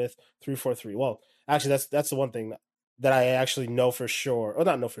 Check in with 343. Well, actually, that's the one thing that I actually know for sure, or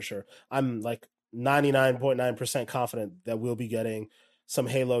not know for sure. I'm 99.9% confident that we'll be getting some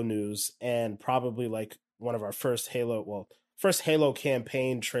Halo news, and probably one of our first Halo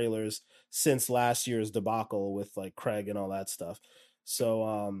campaign trailers since last year's debacle with Craig and all that stuff.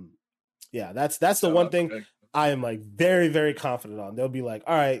 So yeah, that's the one thing I am very, very confident on. They'll be all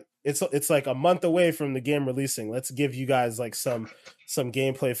right, it's a month away from the game releasing. Let's give you guys some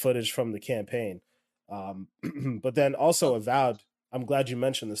gameplay footage from the campaign. But then also Avowed, I'm glad you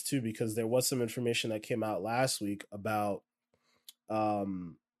mentioned this too, because there was some information that came out last week about I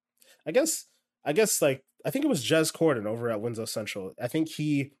guess I think it was Jez Corden over at Windows Central. I think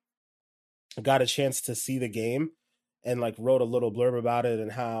he got a chance to see the game, and like wrote a little blurb about it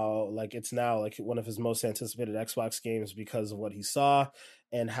and how like it's now like one of his most anticipated Xbox games because of what he saw,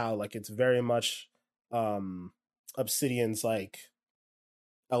 and how like it's very much Obsidian's like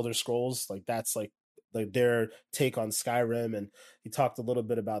Elder Scrolls, like that's like their take on Skyrim. And he talked a little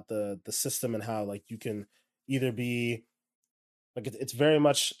bit about the system and how like you can either be like it's very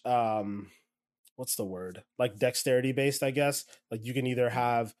much what's the word, like dexterity based, I guess. Like you can either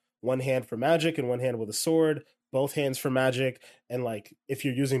have one hand for magic and one hand with a sword, both hands for magic, and like if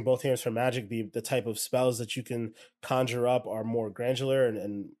you're using both hands for magic, the type of spells that you can conjure up are more granular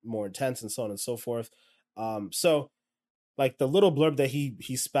and more intense, and so on and so forth. So like the little blurb that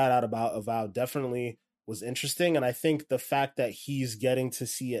he spat out about Avowed definitely was interesting, and I think the fact that he's getting to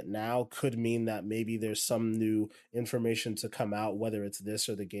see it now could mean that maybe there's some new information to come out, whether it's this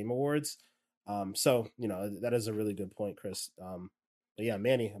or the Game Awards. So you know, that is a really good point, Chris. But yeah,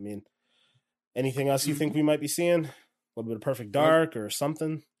 Manny, I mean, anything else you think we might be seeing? A little bit of Perfect Dark or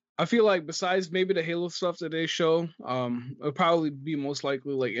something? I feel like besides maybe the Halo stuff that they show, it'll probably be most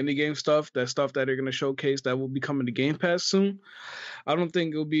likely like indie game stuff. That stuff that they're gonna showcase that will be coming to Game Pass soon. I don't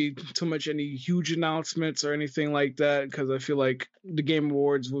think it'll be too much any huge announcements or anything like that, because I feel like the Game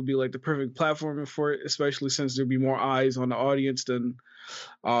Awards will be like the perfect platform for it, especially since there'll be more eyes on the audience than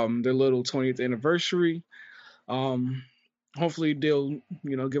their little 20th anniversary. Hopefully they'll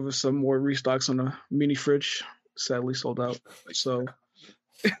give us some more restocks on the mini fridge. Sadly sold out. So.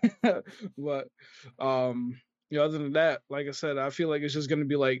 But other than that, like I said, I feel like it's just gonna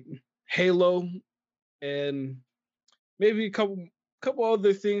be like Halo and maybe a couple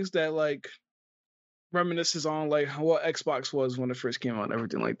other things that like reminisces on like what Xbox was when it first came out and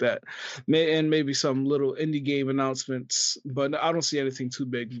everything like that. And maybe some little indie game announcements, but I don't see anything too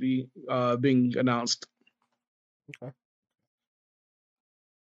big being announced. Okay.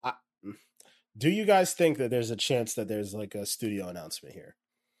 Do you guys think that there's a chance that there's like a studio announcement here?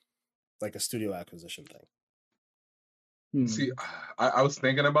 Like a studio acquisition thing? See, I was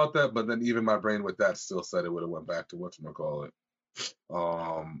thinking about that, but then even my brain with that still said it would have went back to whatchamacallit.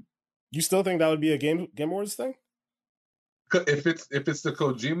 You still think that would be a Game Awards thing? If it's the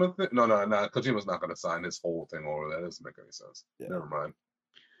Kojima thing, no, Kojima's not going to sign his whole thing over. That doesn't make any sense. Yeah. Never mind.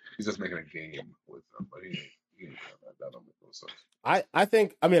 He's just making a game with them, but he that don't make no sense. I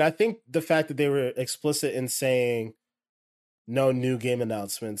think the fact that they were explicit in saying no new game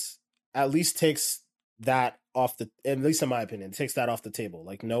announcements at least takes that off the, at least in my opinion, takes that off the table.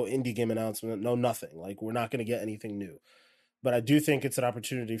 Like no indie game announcement, no nothing. Like we're not going to get anything new. But I do think it's an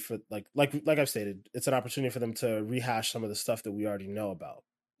opportunity for like I've stated, it's an opportunity for them to rehash some of the stuff that we already know about.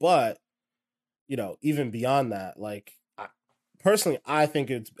 But even beyond that, like personally, I think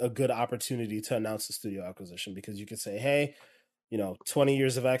it's a good opportunity to announce the studio acquisition, because you could say, hey, 20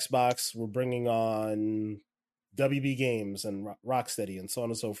 years of Xbox, we're bringing on WB Games and Rocksteady and so on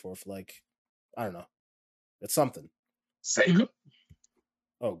and so forth. Like, I don't know. It's something. Sega?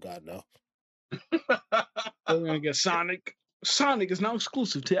 Oh, God, no. We're going to get Sonic. Sonic is now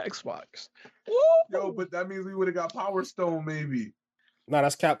exclusive to Xbox. Woo! Yo, but that means we would have got Power Stone, maybe. No,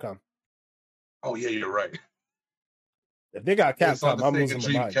 that's Capcom. Oh, yeah, you're right. If they got Capcom, I'm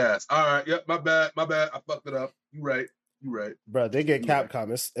losing my mind. All right, yep, my bad. I fucked it up. You're right. Bro, they get Capcom,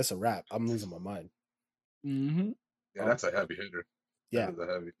 right. It's a wrap. I'm losing my mind. Mm-hmm. Yeah, that's a heavy hitter. Yeah,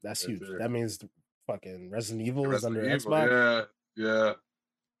 that's huge. Hitter. That means fucking Resident Evil is under Xbox. Yeah.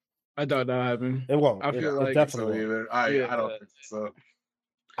 I thought that happened. It won't. I feel like definitely won't. I don't think so.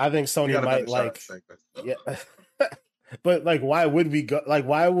 I think Sony might like. Yeah. But like, why would we go? Like,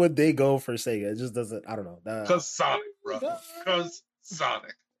 why would they go for Sega? It just doesn't. I don't know. Because Sonic, bro. Because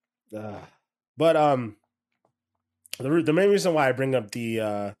Sonic. But the main reason why I bring up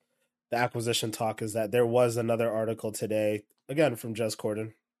the acquisition talk is that there was another article today, again from Jez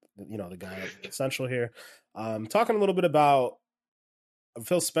Corden, the guy at Central here, talking a little bit about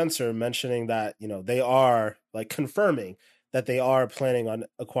Phil Spencer, mentioning that they are like confirming that they are planning on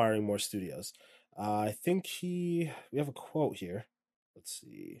acquiring more studios. I think we have a quote here. Let's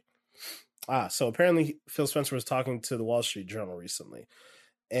see. So apparently Phil Spencer was talking to the Wall Street Journal recently,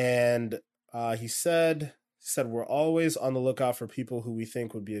 and he said we're always on the lookout for people who we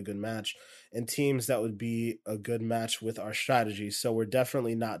think would be a good match and teams that would be a good match with our strategy. So we're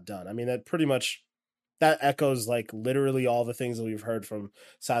definitely not done. I mean, that echoes like literally all the things that we've heard from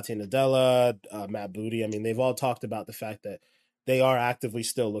Satya Nadella, Matt Booty. I mean, they've all talked about the fact that they are actively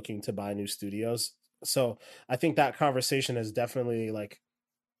still looking to buy new studios. So I think that conversation has definitely like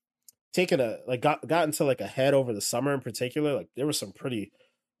gotten to like a head over the summer in particular. Like there were some pretty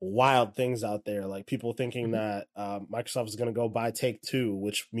wild things out there, like people thinking that Microsoft was going to go buy Take-Two,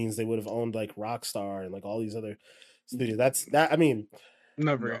 which means they would have owned like Rockstar and like all these other studio. That's that. I mean,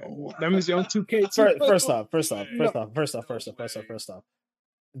 Never. No. That means you own 2K too. first off.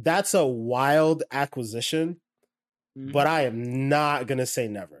 That's a wild acquisition, but I am not gonna say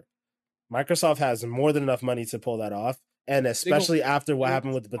never. Microsoft has more than enough money to pull that off, and especially after what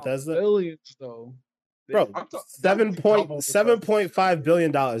happened with Bethesda. Billions, though. Bro, $7.5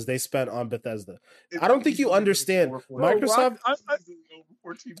 billion they spent on Bethesda. I don't think you understand. Microsoft.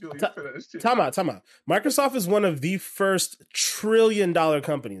 Time out. Microsoft is one of the first $1 trillion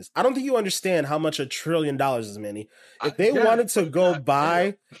companies. I don't think you understand how much $1 trillion is, Manny. If they wanted to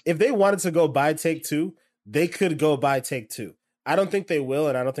go buy Take-Two, they could go buy Take-Two. I don't think they will,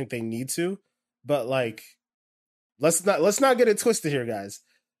 and I don't think they need to. But like, let's not get it twisted here, guys.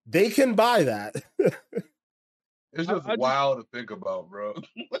 They can buy that. It's just wild to think about, bro.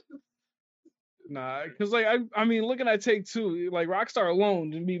 Nah, because like I mean, looking at Take-Two, like Rockstar alone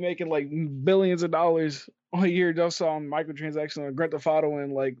would be making like billions of dollars a year just on microtransactions on Grand Theft Auto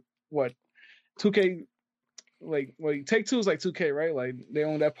and like what 2K. Like Take-Two is like 2K, right? Like they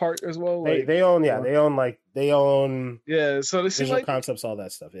own that part as well. Like, they own yeah. So they see visual like concepts, all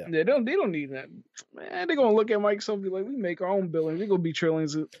that stuff. Yeah, they don't need that. Man, they're gonna look at Microsoft and be like, we make our own billions. We're gonna be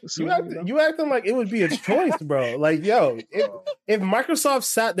trillions. You acting like it would be a choice, bro. Like, yo, if Microsoft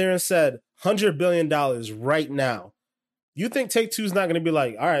sat there and said $100 billion right now, you think Take-Two's not gonna be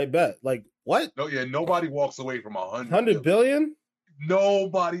like, all right, bet. Like, what? No, yeah, nobody walks away from $100 billion.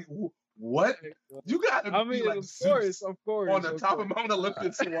 Nobody. What? You got to be like of course, on the top of Mount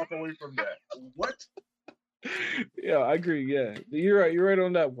Olympus to walk away from that. What? Yeah, I agree. Yeah, you're right. You're right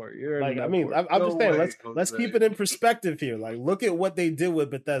on that part. You're right. Like, I mean, I'm just saying, let's keep it in perspective here. Like, look at what they did with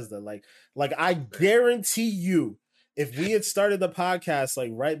Bethesda. Like I guarantee you, if we had started the podcast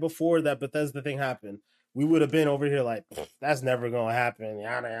like right before that Bethesda thing happened, we would have been over here like, that's never gonna happen.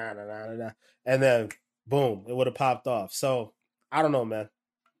 Yada yada yada yada. And then boom, it would have popped off. So I don't know, man.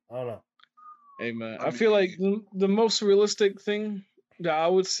 I don't know. Hey man, I feel like the most realistic thing that I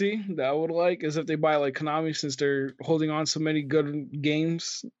would see that I would like is if they buy like Konami, since they're holding on so many good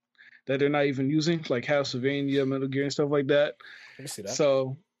games that they're not even using, like Castlevania, Metal Gear, and stuff like that. I can see that.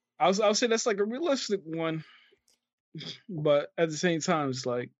 So I'll say that's like a realistic one, but at the same time, it's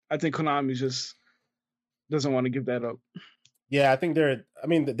like I think Konami just doesn't want to give that up. Yeah, I think they're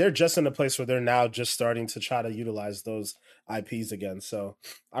just in a place where they're now just starting to try to utilize those IPs again. So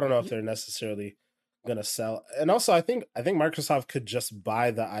I don't know if they're necessarily gonna sell. And also, I think Microsoft could just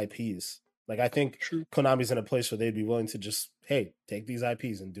buy the IPs. Like, I think Konami's in a place where they'd be willing to just, hey, take these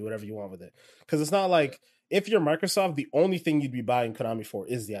IPs and do whatever you want with it. Because it's not like, if you're Microsoft, the only thing you'd be buying Konami for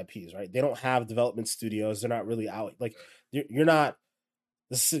is the IPs, right? They don't have development studios. They're not really out. Like, you're not.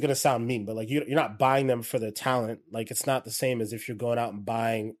 This is gonna sound mean, but like you're not buying them for their talent. Like, it's not the same as if you're going out and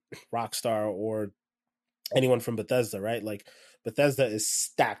buying Rockstar or anyone from Bethesda, right? Like, Bethesda is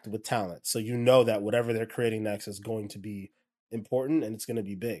stacked with talent, so you know that whatever they're creating next is going to be important and it's going to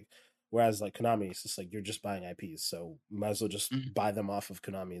be big. Whereas like Konami, it's just like you're just buying IPs, so you might as well just buy them off of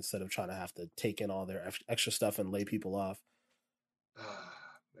Konami instead of trying to have to take in all their extra stuff and lay people off. I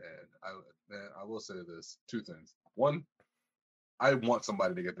will say this: two things. One, I want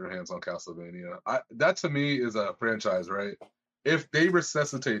somebody to get their hands on Castlevania. That to me is a franchise, right? If they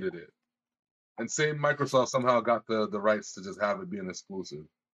resuscitated it, and say Microsoft somehow got the rights to just have it be an exclusive,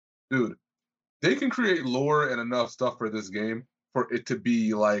 dude, they can create lore and enough stuff for this game for it to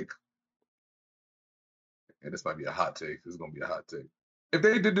be like, and this might be a hot take. This is gonna be a hot take. If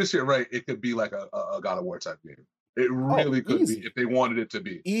they did this shit right, it could be like a God of War type game. It really could be if they wanted it to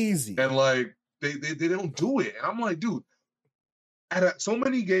be easy. And like they don't do it, and I'm like, dude. So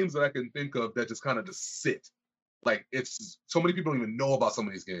many games that I can think of that just kind of just sit. Like, it's so many people don't even know about some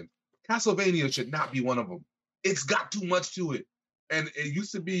of these games. Castlevania should not be one of them. It's got too much to it. And it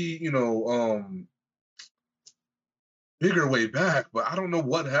used to be, bigger way back, but I don't know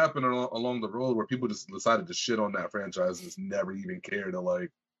what happened along the road where people just decided to shit on that franchise and just never even cared to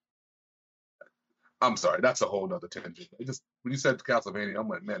like. I'm sorry, that's a whole nother tangent. It just when you said Castlevania, I'm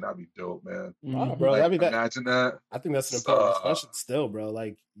like, man, that'd be dope, man. Wow, bro, like, imagine that. I think that's an important discussion still, bro.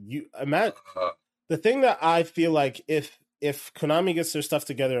 Like, you imagine the thing that I feel like if Konami gets their stuff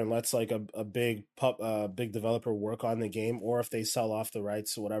together and lets like a big developer work on the game, or if they sell off the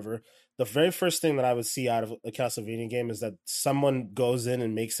rights or whatever, the very first thing that I would see out of a Castlevania game is that someone goes in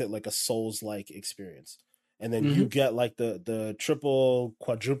and makes it like a Souls-like experience. And then you get like the triple,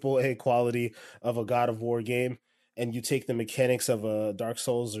 quadruple A quality of a God of War game, and you take the mechanics of a Dark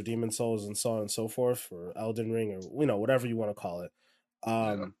Souls or Demon Souls and so on and so forth, or Elden Ring, or whatever you want to call it.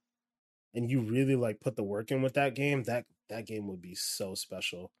 And you really like put the work in with that game. That game would be so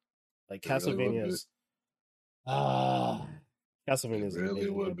special. Like, Castlevania is Castlevania It is really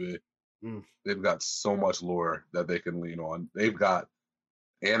amazing, would man. be. They've got so much lore that they can lean on. They've got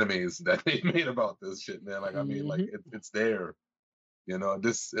animes that they made about this shit, man. Like, I mean, like it's there. You know,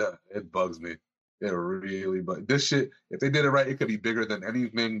 this it bugs me. It really, but this shit, if they did it right, it could be bigger than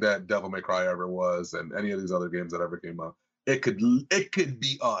anything that Devil May Cry ever was, and any of these other games that ever came out. It could be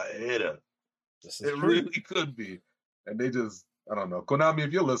a hitter. It true. really could be. And they just, I don't know. Konami,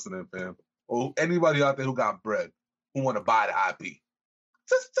 if you're listening, fam, or anybody out there who got bread, who want to buy the IP,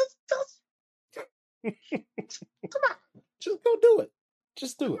 just come on. Just go do it.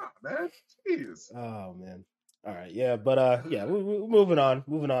 Just do it. Come on, man. Jeez. Oh, man. All right. Yeah. But, yeah, we're moving on.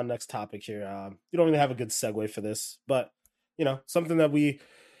 Moving on. Next topic here. You don't really have a good segue for this, but, you know, something that we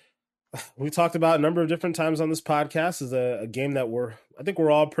talked about a number of different times on this podcast is a game that I think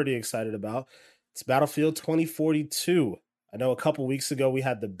we're all pretty excited about. It's Battlefield 2042. I know a couple weeks ago we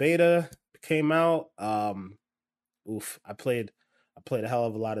had the beta came out. I played a hell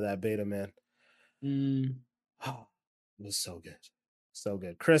of a lot of that beta, man. Oh, it was so good. So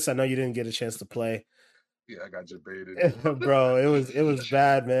good. Chris, I know you didn't get a chance to play. Yeah, I got baited. Bro, it was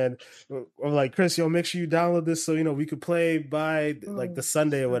bad, man. I'm like, Chris, make sure you download this so, we could play by like the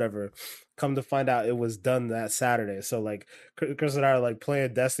Sunday or whatever. Come to find out it was done that Saturday. So like Chris and I are like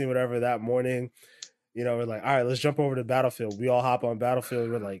playing Destiny, whatever, that morning. We're like, all right, let's jump over to Battlefield. We all hop on Battlefield.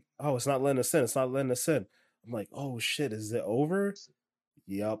 We're like, oh, it's not letting us in. It's not letting us in. I'm like, oh shit, is it over?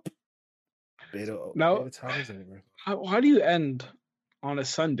 Yup. Beta time is over. How do you end on a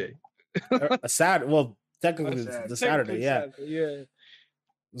Sunday? A Saturday. Well, technically the Saturday, yeah. Yeah. It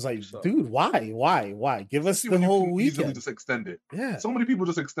was like, dude, why? Give us the whole weekend. Easily just extend it. Yeah. So many people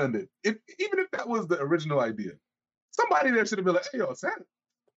just extend it. Even if that was the original idea, somebody there should have been like, hey, yo, Saturday,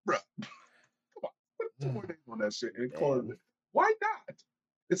 bro, come on, put 2 more days on that shit and call it. Why not?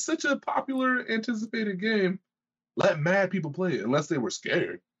 It's such a popular, anticipated game. Let mad people play it, unless they were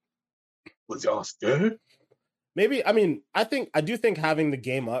scared. Was y'all scared? Maybe, I mean, I do think having the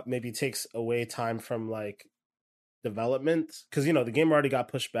game up maybe takes away time from like development, because the game already got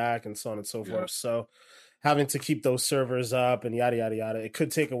pushed back and so on and so forth. So having to keep those servers up and yada yada yada, it could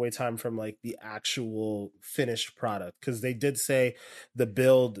take away time from like the actual finished product, because they did say the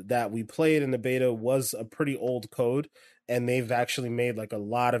build that we played in the beta was a pretty old code, and they've actually made like a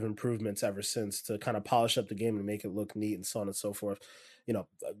lot of improvements ever since to kind of polish up the game and make it look neat and so on and so forth.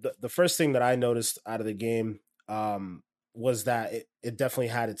 The first thing that I noticed out of the game was that it definitely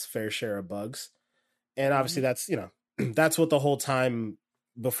had its fair share of bugs. And obviously that's, that's what the whole time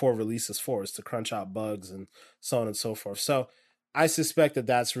before release is for, is to crunch out bugs and so on and so forth. So I suspect that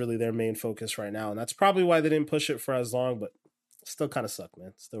that's really their main focus right now. And that's probably why they didn't push it for as long, but still kind of sucked,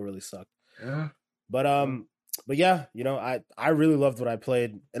 man. Still really sucked. Yeah. But yeah, I really loved what I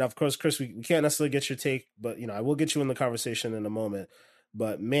played. And of course, Chris, we can't necessarily get your take, but I will get you in the conversation in a moment.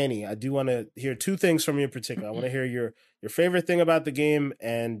 But Manny, I do want to hear 2 things from you in particular. I want to hear your favorite thing about the game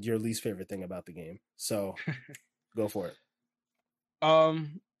and your least favorite thing about the game. So go for it.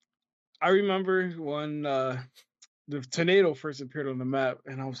 I remember when the tornado first appeared on the map,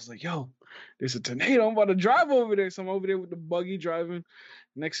 and I was like, yo, there's a tornado. I'm about to drive over there. So I'm over there with the buggy driving.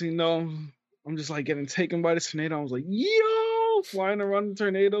 Next thing you know, I'm just like getting taken by this tornado. I was like, yo, flying around the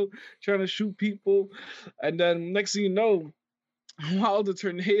tornado, trying to shoot people. And then next thing you know, while the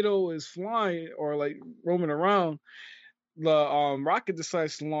tornado is flying or like roaming around, the rocket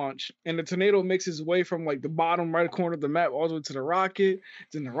decides to launch, and the tornado makes its way from like the bottom right corner of the map all the way to the rocket.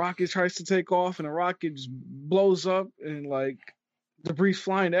 Then the rocket tries to take off, and the rocket just blows up, and like debris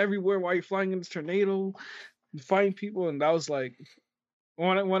flying everywhere while you're flying in this tornado, fighting people. And that was like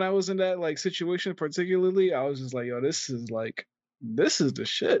when I was in that like situation particularly, I was just like, yo, this is the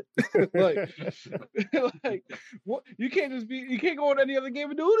shit. like what, you can't go on any other game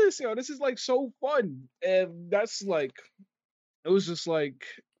and do this, yo. This is like so fun. And that's like, it was just like,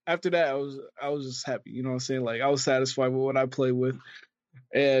 after that I was just happy, you know what I'm saying? Like I was satisfied with what I played with.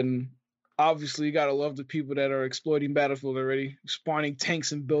 And obviously you gotta love the people that are exploiting Battlefield already, spawning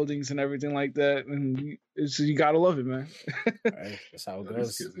tanks and buildings and everything like that. And you gotta love it, man. Right, that's how it goes.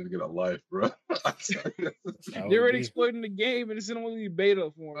 This kid's gonna get a life, bro. They're already exploiting the game, and it's in only beta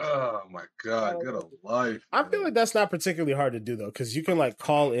form. Oh my god, get a life. I feel like that's not particularly hard to do though, because you can like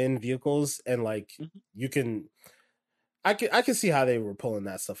call in vehicles and like you can. I can see how they were pulling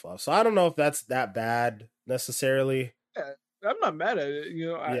that stuff off. So I don't know if that's that bad necessarily. Yeah, I'm not mad at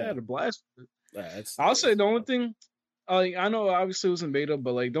it. I had a blast with it. Yeah, I'll say the only thing, I know obviously it was in beta,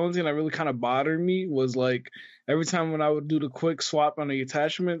 but like the only thing that really kind of bothered me was like every time when I would do the quick swap on the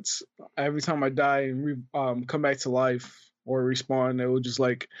attachments, every time I die and come back to life or respawn, it would just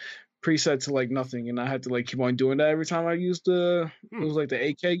like preset to like nothing, and I had to like keep on doing that every time I used it was like the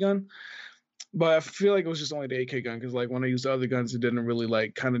AK gun. But I feel like it was just only the AK gun because like when I used the other guns, it didn't really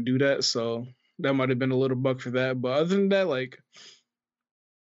like kind of do that. So that might have been a little bug for that. But other than that, like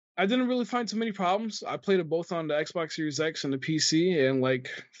I didn't really find too many problems. I played it both on the Xbox Series X and the PC, and like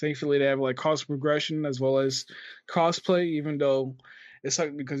thankfully they have like cost progression as well as crossplay, even though it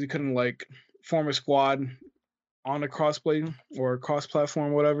sucked because you couldn't like form a squad on a crossplay or cross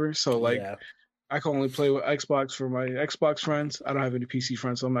platform, whatever. So like I can only play with Xbox for my Xbox friends. I don't have any PC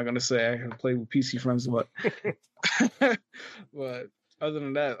friends, so I'm not gonna say I can play with PC friends, but but other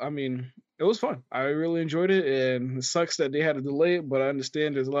than that, I mean, it was fun. I really enjoyed it, and it sucks that they had to delay it, but I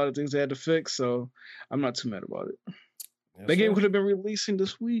understand there's a lot of things they had to fix, so I'm not too mad about it. Yes, that game could have been releasing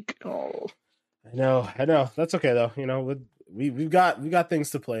this week. Oh, I know. That's okay though. You know, we've got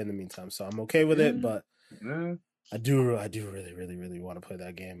things to play in the meantime, so I'm okay with it. But I do really want to play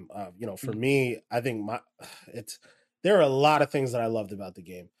that game. You know, for me, I think there are a lot of things that I loved about the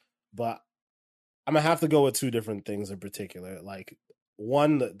game, but I'm gonna have to go with two different things in particular. Like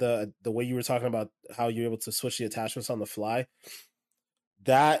one, the way you were talking about how you're able to switch the attachments on the fly,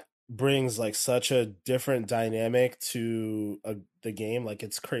 that brings like such a different dynamic to the game. Like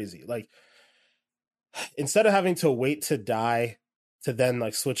it's crazy. Like instead of having to wait to die to then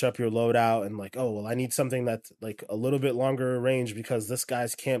like switch up your loadout and like, oh, well, I need something that's like a little bit longer range because this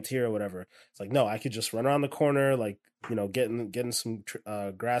guy's camped here or whatever. It's like, no, I could just run around the corner, like, you know, getting some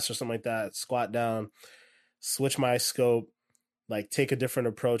grass or something like that, squat down, switch my scope, like take a different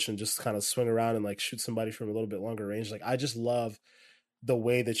approach and just kind of swing around and like shoot somebody from a little bit longer range. Like I just love the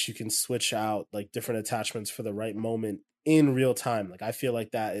way that you can switch out like different attachments for the right moment in real time. Like I feel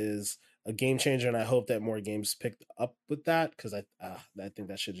like that is a game changer, and I hope that more games picked up with that because I think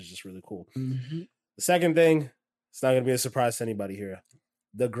that shit is just really cool. Mm-hmm. The second thing, it's not going to be a surprise to anybody here.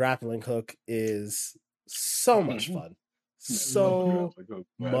 The grappling hook is so much fun. So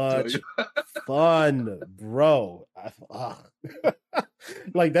much fun, bro.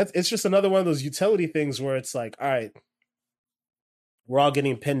 Like it's just another one of those utility things where it's like, all right, we're all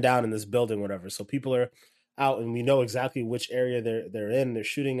getting pinned down in this building, whatever. So people are out and we know exactly which area they're in. They're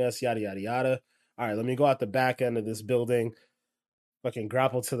shooting us, yada, yada, yada. All right, let me go out the back end of this building, fucking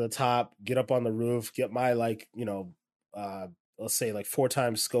grapple to the top, get up on the roof, get my like, you know, let's say like 4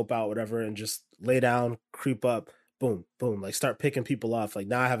 times scope out, whatever, and just lay down, creep up, boom, boom, like start picking people off. Like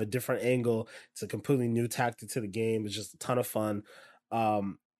now I have a different angle. It's a completely new tactic to the game. It's just a ton of fun.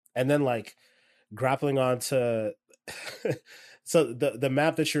 And then like grappling onto so the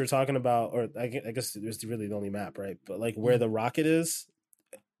map that you were talking about, or I guess there's really the only map, right? But like where the rocket is,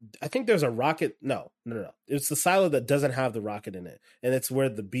 I think there's a rocket. No. It's the silo that doesn't have the rocket in it. And it's where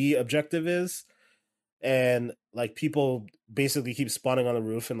the B objective is. And like people basically keep spawning on the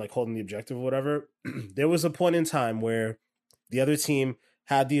roof and like holding the objective or whatever. There was a point in time where the other team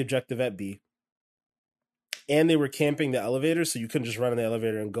had the objective at B and they were camping the elevator. So you couldn't just run in the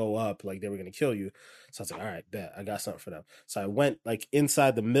elevator and go up like they were going to kill you. So I was like, all right, bet I got something for them. So I went like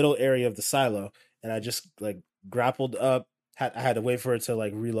inside the middle area of the silo and I just like grappled up. I had to wait for it to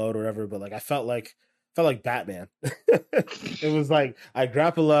like reload or whatever, but like I felt like Batman. It was like I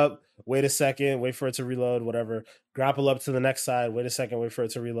grapple up, wait a second, wait for it to reload, whatever. Grapple up to the next side, wait a second, wait for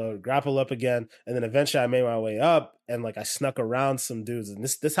it to reload. Grapple up again, and then eventually I made my way up and like I snuck around some dudes. And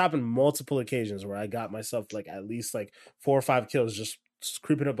this happened multiple occasions where I got myself like at least like 4 or 5 kills just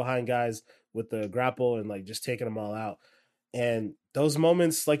creeping up behind guys with the grapple and like just taking them all out. And those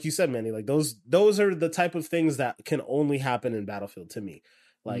moments, like you said, Manny, like those are the type of things that can only happen in Battlefield to me.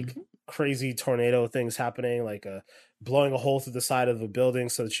 Like crazy tornado things happening, like blowing a hole through the side of a building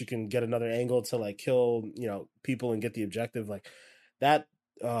so that you can get another angle to like kill, you know, people and get the objective. Like that.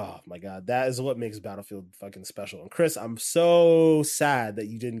 Oh my God. That is what makes Battlefield fucking special. And Chris, I'm so sad that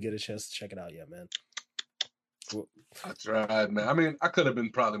you didn't get a chance to check it out yet, man. I tried, man. I mean, I could have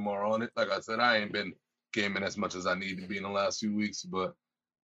been probably more on it. Like I said, I ain't been gaming as much as I need to be in the last few weeks, but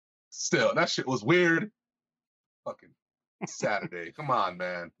still, that shit was weird. Fucking Saturday. Come on,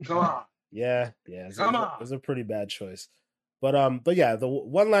 man. Come on. Yeah. It was a pretty bad choice. But yeah, the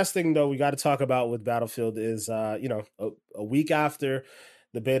one last thing though we got to talk about with Battlefield is you know, a week after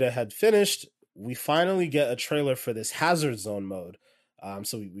the beta had finished, we finally get a trailer for this Hazard Zone mode.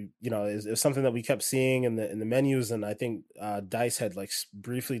 So we you know, it's something that we kept seeing in the menus, and I think DICE had like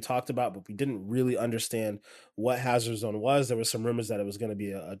briefly talked about, but we didn't really understand what Hazard Zone was. There were some rumors that it was going to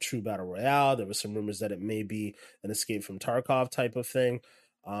be a true battle royale. There were some rumors that it may be an Escape from Tarkov type of thing.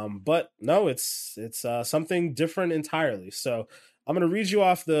 But no, it's something different entirely. So I'm going to read you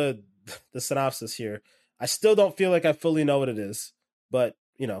off the synopsis here. I still don't feel like I fully know what it is, but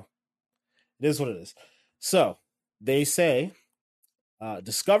you know, It is what it is. So they say,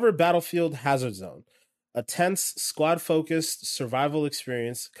 discover Battlefield Hazard Zone, a tense, squad-focused survival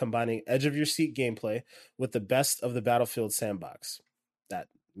experience combining edge-of-your-seat gameplay with the best of the Battlefield sandbox. That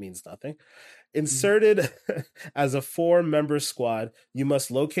means nothing. Inserted as a 4-member squad, you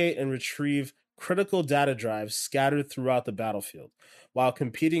must locate and retrieve critical data drives scattered throughout the battlefield, while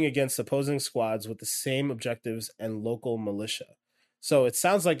competing against opposing squads with the same objectives and local militia. So it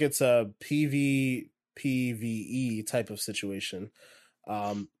sounds like it's a PvE type of situation.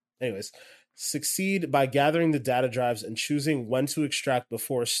 Anyways, succeed by gathering the data drives and choosing when to extract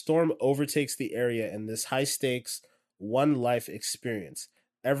before a storm overtakes the area in this high-stakes, one-life experience.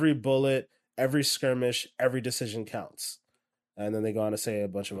 Every bullet, every skirmish, every decision counts. And then they go on to say a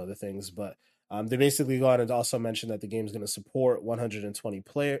bunch of other things, but they basically go on and also mention that the game is going to support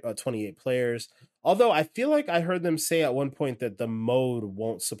 28 players. Although I feel like I heard them say at one point that the mode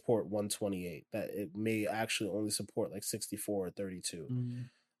won't support 128, that it may actually only support like 64 or 32.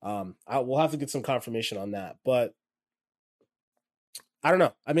 We'll have to get some confirmation on that, but I don't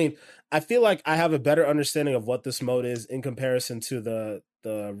know. I mean, I feel like I have a better understanding of what this mode is in comparison to the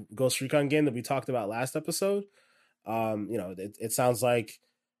Ghost Recon game that we talked about last episode. It sounds like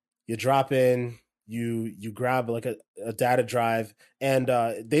you drop in, you grab like a data drive, and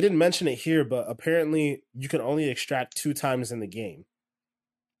they didn't mention it here, but apparently you can only extract 2 times in the game.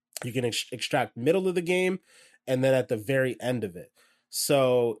 You can extract middle of the game and then at the very end of it.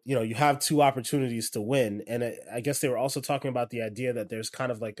 So, you have 2 opportunities to win. And I guess they were also talking about the idea that there's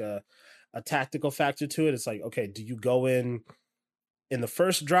kind of like a tactical factor to it. It's like, okay, do you go in the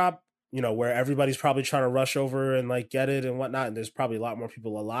first drop, where everybody's probably trying to rush over and like get it and whatnot, and there's probably a lot more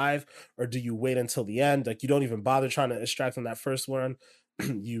people alive? Or do you wait until the end? Like, you don't even bother trying to extract on that first one.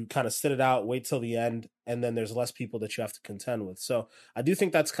 You kind of sit it out, wait till the end, and then there's less people that you have to contend with. So I do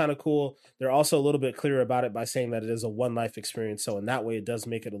think that's kind of cool. They're also a little bit clearer about it by saying that it is a one life experience. So in that way, it does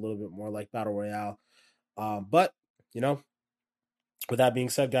make it a little bit more like Battle Royale. But, with that being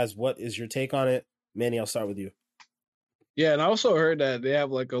said, guys, what is your take on it? Manny, I'll start with you. Yeah, and I also heard that they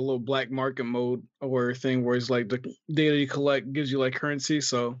have like a little black market mode or thing where it's like the data you collect gives you like currency.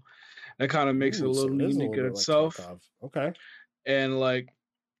 So that kind of makes it a little unique in itself. Okay. And like,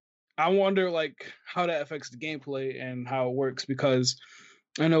 I wonder like how that affects the gameplay and how it works, because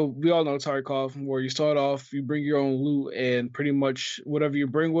I know we all know Tarkov, where you start off, you bring your own loot, and pretty much whatever you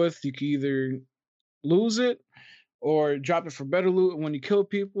bring with, you can either lose it or drop it for better loot when you kill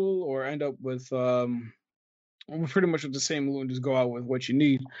people, or end up with pretty much with the same loot and just go out with what you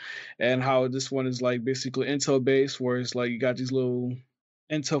need. And how this one is like basically intel based, where it's like you got these little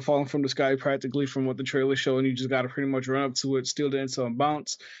intel falling from the sky practically from what the trailer showed, and you just got to pretty much run up to it, steal the intel, and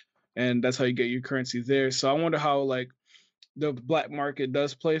bounce, and that's how you get your currency there. So I wonder how like the black market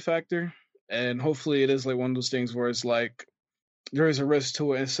does play a factor, and hopefully it is like one of those things where it's like there is a risk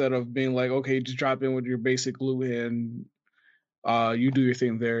to it, instead of being like, okay, just drop in with your basic loot and you do your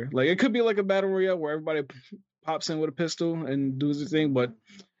thing there. Like, it could be like a battle royale where everybody pops in with a pistol and does the thing, but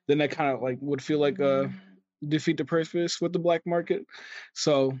then that kind of like would feel like defeat the purpose with the black market.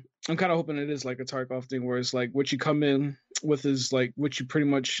 So I'm kind of hoping it is like a Tarkov thing, where it's like what you come in with is like what you pretty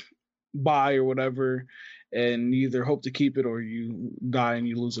much buy or whatever, and you either hope to keep it or you die and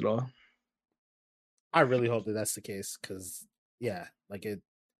you lose it all. I really hope that that's the case, because like it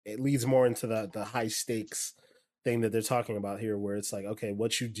leads more into the high stakes thing that they're talking about here, where it's like, okay,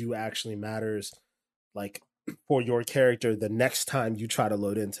 what you do actually matters, like for your character the next time you try to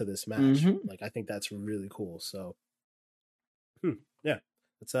load into this match. Like, I think that's really cool. So yeah,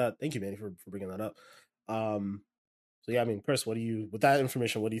 it's thank you, Manny, for bringing that up. So yeah, I mean, Chris, with that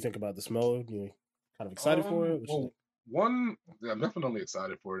information, what do you think about this mode? You kind of excited for it? I'm definitely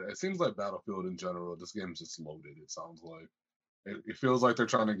excited for it. It seems like Battlefield in general, this game's just loaded. It sounds like it feels like they're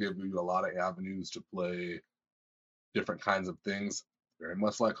trying to give you a lot of avenues to play different kinds of things, very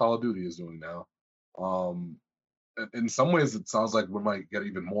much like Call of Duty is doing now. In some ways, it sounds like we might get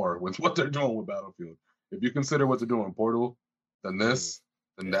even more with what they're doing with Battlefield. If you consider what they're doing in Portal, then this,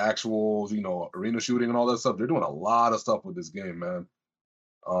 and the actual, arena shooting and all that stuff, they're doing a lot of stuff with this game,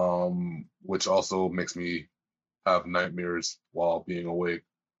 man. Which also makes me have nightmares while being awake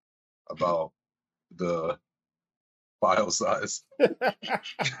about the file size.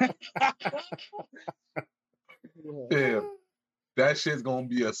 Yeah. That shit's gonna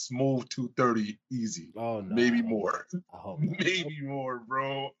be a smooth 230 easy. Oh no. Maybe more. Maybe more,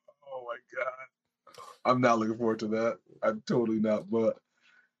 bro. Oh my god. I'm not looking forward to that. I'm totally not. But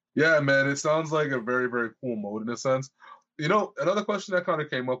yeah, man, it sounds like a very, very cool mode in a sense. Another question that kind of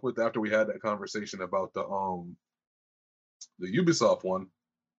came up with after we had that conversation about the Ubisoft one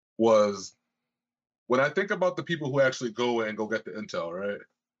was, when I think about the people who actually go get the intel, right?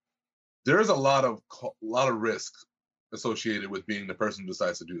 There's a lot of risk associated with being the person who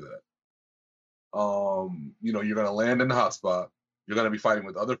decides to do that. You're gonna land in the hotspot. You're gonna be fighting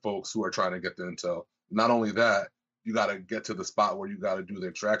with other folks who are trying to get the intel. Not only that, you got to get to the spot where you got to do the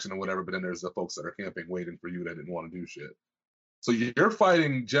extraction and whatever. But then there's the folks that are camping, waiting for you that didn't want to do shit. So you're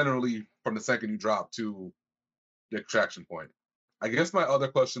fighting generally from the second you drop to the extraction point. I guess my other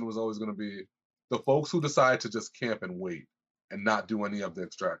question was always going to be the folks who decide to just camp and wait and not do any of the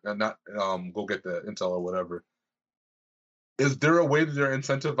extract and not go get the intel or whatever. Is there a way that they're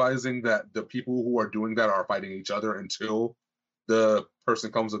incentivizing that the people who are doing that are fighting each other until the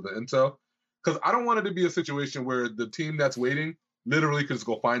person comes with the intel? Because I don't want it to be a situation where the team that's waiting literally could just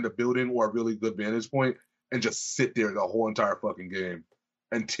go find a building or a really good vantage point and just sit there the whole entire fucking game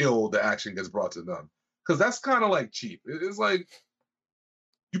until the action gets brought to them. Because that's kind of like cheap. It's like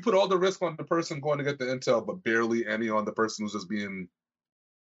you put all the risk on the person going to get the intel, but barely any on the person who's just being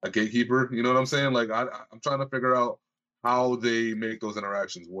a gatekeeper. You know what I'm saying? Like I'm trying to figure out how they make those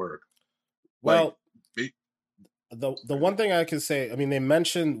interactions work. Well, the one thing I can say, I mean, they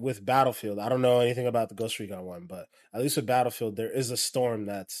mentioned with Battlefield, I don't know anything about the Ghost Recon one, but at least with Battlefield, there is a storm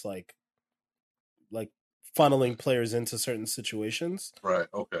that's like funneling players into certain situations. Right.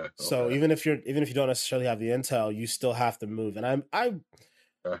 Okay. So even if you don't necessarily have the intel, you still have to move. And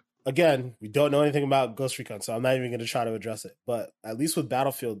again, we don't know anything about Ghost Recon, so I'm not even going to try to address it. But at least with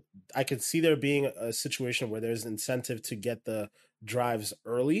Battlefield, I could see there being a situation where there's incentive to get the drives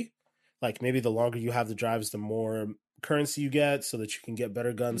early. Like maybe the longer you have the drives, the more currency you get so that you can get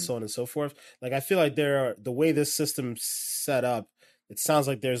better guns, so on and so forth. Like I feel like the way this system's set up, it sounds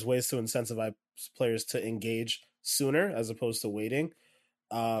like there's ways to incentivize players to engage sooner as opposed to waiting.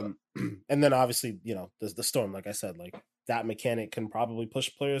 And then obviously, the storm, like I said, like that mechanic can probably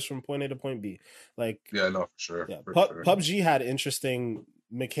push players from point A to point B. Like, yeah, no, for sure. Yeah, sure. PUBG had interesting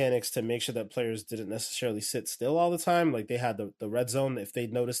mechanics to make sure that players didn't necessarily sit still all the time. Like they had the red zone. If they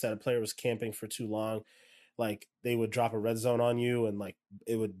noticed that a player was camping for too long, like they would drop a red zone on you and like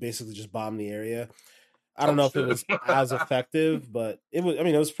it would basically just bomb the area. I don't know if it was as effective, but it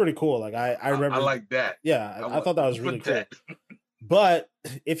was pretty cool. Like I remember, I like that. Yeah, I thought that was really cool. But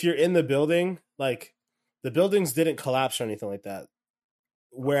if you're in the building, like the buildings didn't collapse or anything like that,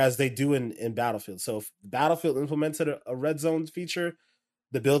 whereas they do in Battlefield. So if Battlefield implemented a red zone feature,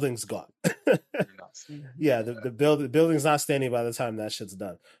 the building's gone. Yeah, the building's not standing by the time that shit's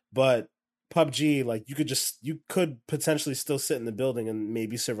done. But PUBG, like you could potentially still sit in the building and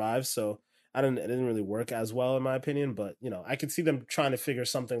maybe survive. So it didn't really work as well in my opinion. But I could see them trying to figure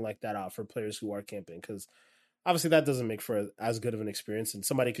something like that out for players who are camping, because obviously that doesn't make for as good of an experience. And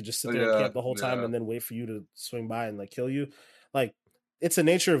somebody could just sit there and camp the whole time and then wait for you to swing by and like kill you. Like it's the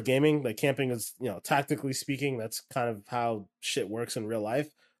nature of gaming. Like camping is, tactically speaking, that's kind of how shit works in real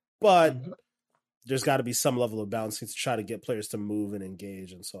life. But there's got to be some level of balancing to try to get players to move and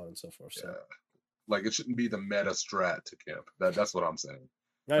engage and so on and so forth. So, like it shouldn't be the meta strat to camp. That's what I'm saying.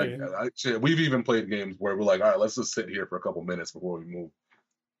 We've even played games where we're like, all right, let's just sit here for a couple minutes before we move.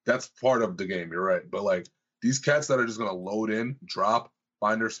 That's part of the game. You're right. But like these cats that are just going to load in, drop,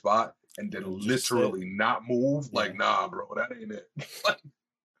 find their spot, and then literally not move. Yeah. Like, nah, bro, that ain't it.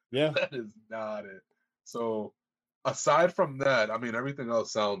 That is not it. So aside from that, I mean, everything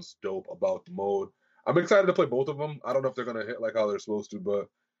else sounds dope about the mode. I'm excited to play both of them. I don't know if they're going to hit like how they're supposed to, but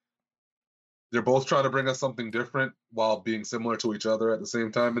they're both trying to bring us something different while being similar to each other at the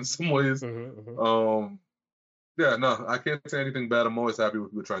same time in some ways. Yeah, no, I can't say anything bad. I'm always happy when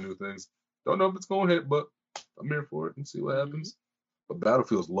people try new things. Don't know if it's going to hit, but I'm here for it and see what happens. But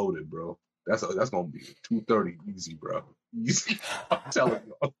Battlefield's loaded, bro. That's going to be 230 easy, bro. Easy. I'm telling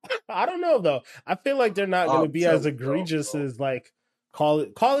you. I don't know, though. I feel like they're not going to be as egregious as like Call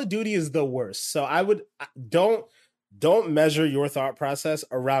of Duty is the worst. So I would don't measure your thought process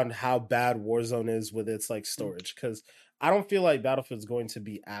around how bad Warzone is with its like storage, because I don't feel like Battlefield's going to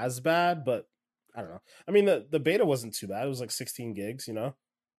be as bad, but I don't know. I mean, the beta wasn't too bad. It was like 16 gigs,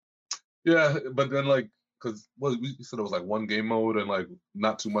 Yeah, but then like, because we said it was like one game mode and like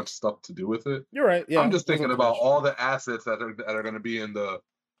not too much stuff to do with it. You're right. Yeah, I'm just thinking about all the assets that are going to be in the.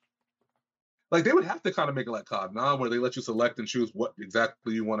 Like they would have to kind of make it like COD now, where they let you select and choose what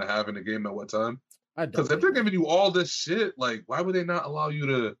exactly you want to have in the game at what time. Because if they're giving you all this shit, like why would they not allow you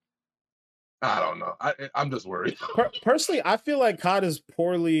to? I don't know. I'm just worried. Personally, I feel like COD is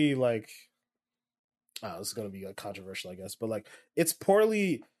poorly like. This is going to be like controversial, I guess, but like it's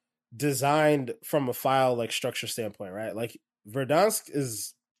poorly designed from a file like structure standpoint, right? Like Verdansk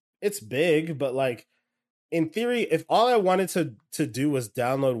it's big, but like in theory, if all I wanted to do was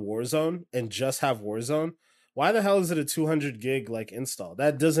download Warzone and just have Warzone, why the hell is it a 200 gig like install?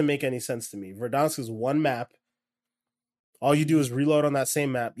 That doesn't make any sense to me. Verdansk is one map. All you do is reload on that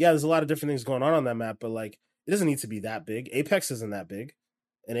same map. Yeah, there's a lot of different things going on that map, but like it doesn't need to be that big. Apex isn't that big,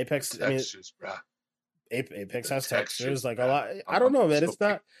 and Apex, Textures, bro. Apex has textures, textures, like a man. lot. I don't know, man. It's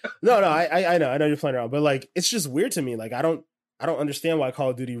not. No, I know you're playing around, but like it's just weird to me. Like I don't understand why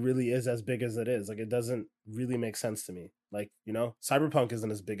Call of Duty really is as big as it is. Like it doesn't really make sense to me. Like Cyberpunk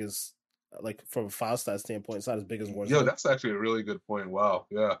isn't as big as like from a file size standpoint. It's not as big as Warzone. Yo, that's actually a really good point. Wow,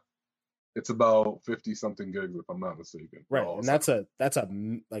 yeah, it's about 50 something gigs if I'm not mistaken. Right, and that's a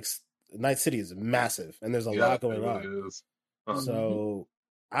like Night City is massive, and there's a lot going on. Really is. Huh. So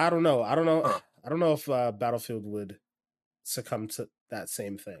I don't know. Huh. I don't know if Battlefield would succumb to that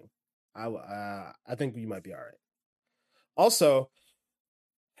same thing. I think you might be all right. Also,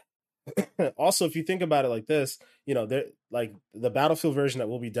 if you think about it like this, there like the Battlefield version that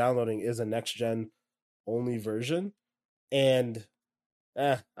we'll be downloading is a next gen only version, and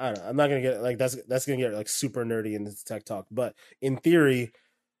I don't know. I'm not gonna get like that's gonna get like super nerdy into tech talk, but in theory,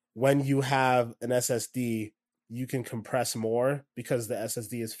 when you have an SSD, you can compress more because the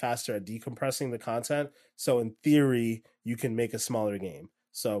SSD is faster at decompressing the content. So in theory, you can make a smaller game.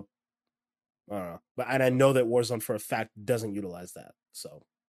 So I don't know, and I know that Warzone for a fact doesn't utilize that. So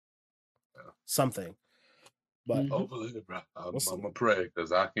something, but hopefully, bro, I'm gonna pray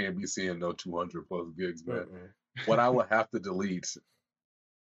because I can't be seeing no 200 plus gigs, man. What I would have to delete,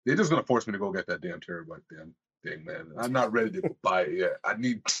 they're just gonna force me to go get that damn terabyte damn thing, man. I'm not ready to buy it yet. I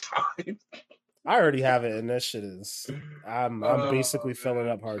need time. I already have it, and that shit is. I'm basically filling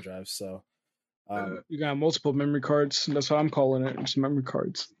up hard drives. So, you got multiple memory cards. That's what I'm calling it. Just memory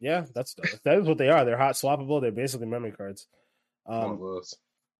cards. Yeah, that is what they are. They're hot swappable. They're basically memory cards. All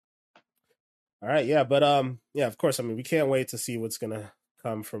right, yeah, but yeah, of course. I mean, we can't wait to see what's gonna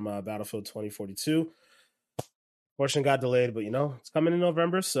come from Battlefield 2042. Fortunately, got delayed, but it's coming in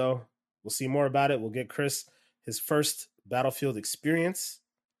November, so we'll see more about it. We'll get Chris his first Battlefield experience.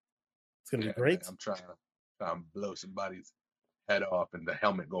 It's gonna be great. Man, I'm trying to blow somebody's head off and the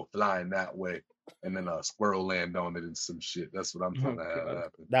helmet go flying that way, and then a squirrel land on it and some shit. That's what I'm trying to have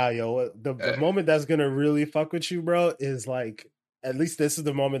happen. Nah, yo, the moment that's gonna really fuck with you, bro, is like at least this is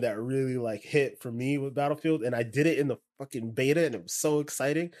the moment that really like hit for me with Battlefield, and I did it in the fucking beta, and it was so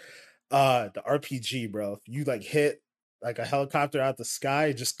exciting. The RPG, bro. If you like hit like a helicopter out the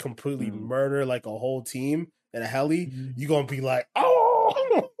sky, just completely murder like a whole team in a heli, you gonna be like,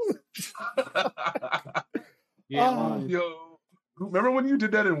 oh. Yo, remember when you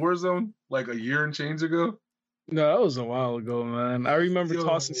did that in Warzone like a year and change ago? No, that was a while ago, man. I remember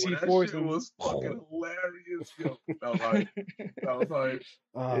tossing C4s. It was fucking hilarious. Yo, that was hype.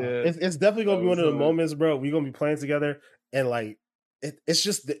 It's definitely gonna be one of the moments, bro. We're gonna be playing together, and like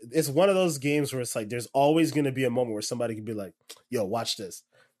it's one of those games where it's like there's always gonna be a moment where somebody can be like, "Yo, watch this,"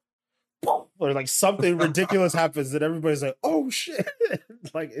 or like something ridiculous happens, and everybody's like, "Oh shit!"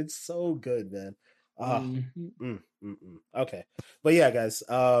 Like it's so good, man. Okay, but yeah, guys.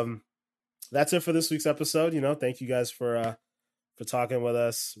 That's it for this week's episode. Thank you guys for talking with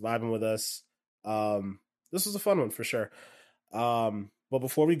us, vibing with us. This was a fun one for sure. But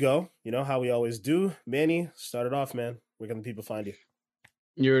before we go, how we always do, Manny, start it off, man. Where can the people find you?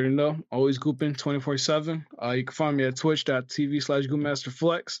 You already know. Always Goopin 24/7. You can find me at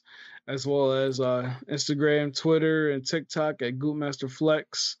twitch.tv/GoopMasterFlex, as well as Instagram, Twitter, and TikTok at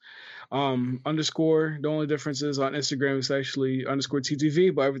GoopMasterFlex. Underscore. The only difference is on Instagram it's actually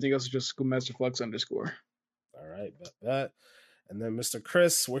 _TTV, but everything else is just GoopMasterFlex _. All right, got that. And then Mr.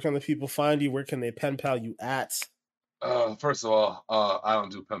 Chris, where can the people find you? Where can they pen pal you at? First of all, I don't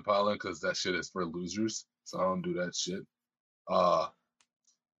do pen paling because that shit is for losers, so I don't do that shit.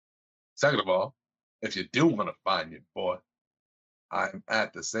 Second of all, if you do want to find me, boy, I'm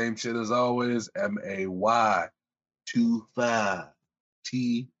at the same shit as always,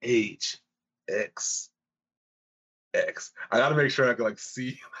 MAY25THXX. I gotta make sure I can like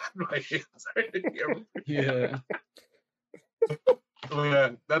see my hands. Yeah. So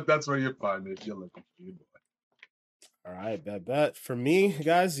yeah, that's where you find me if you're looking for you, boy. All right, bet. For me,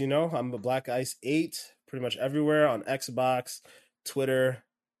 guys, I'm the Black Ice 8 pretty much everywhere on Xbox, Twitter,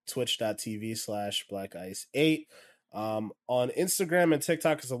 twitch.tv/Black Ice 8. On Instagram and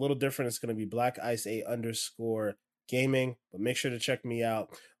TikTok, it's a little different. It's going to be Black Ice 8 _gaming, but make sure to check me out.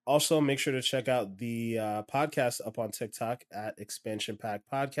 Also, make sure to check out the podcast up on TikTok at Expansion Pack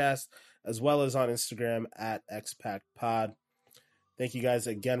Podcast, as well as on Instagram at XPackPod. Thank you guys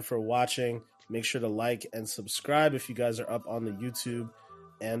again for watching. Make sure to like and subscribe if you guys are up on the YouTube.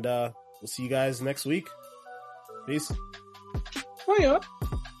 And we'll see you guys next week. Peace. Oh yeah.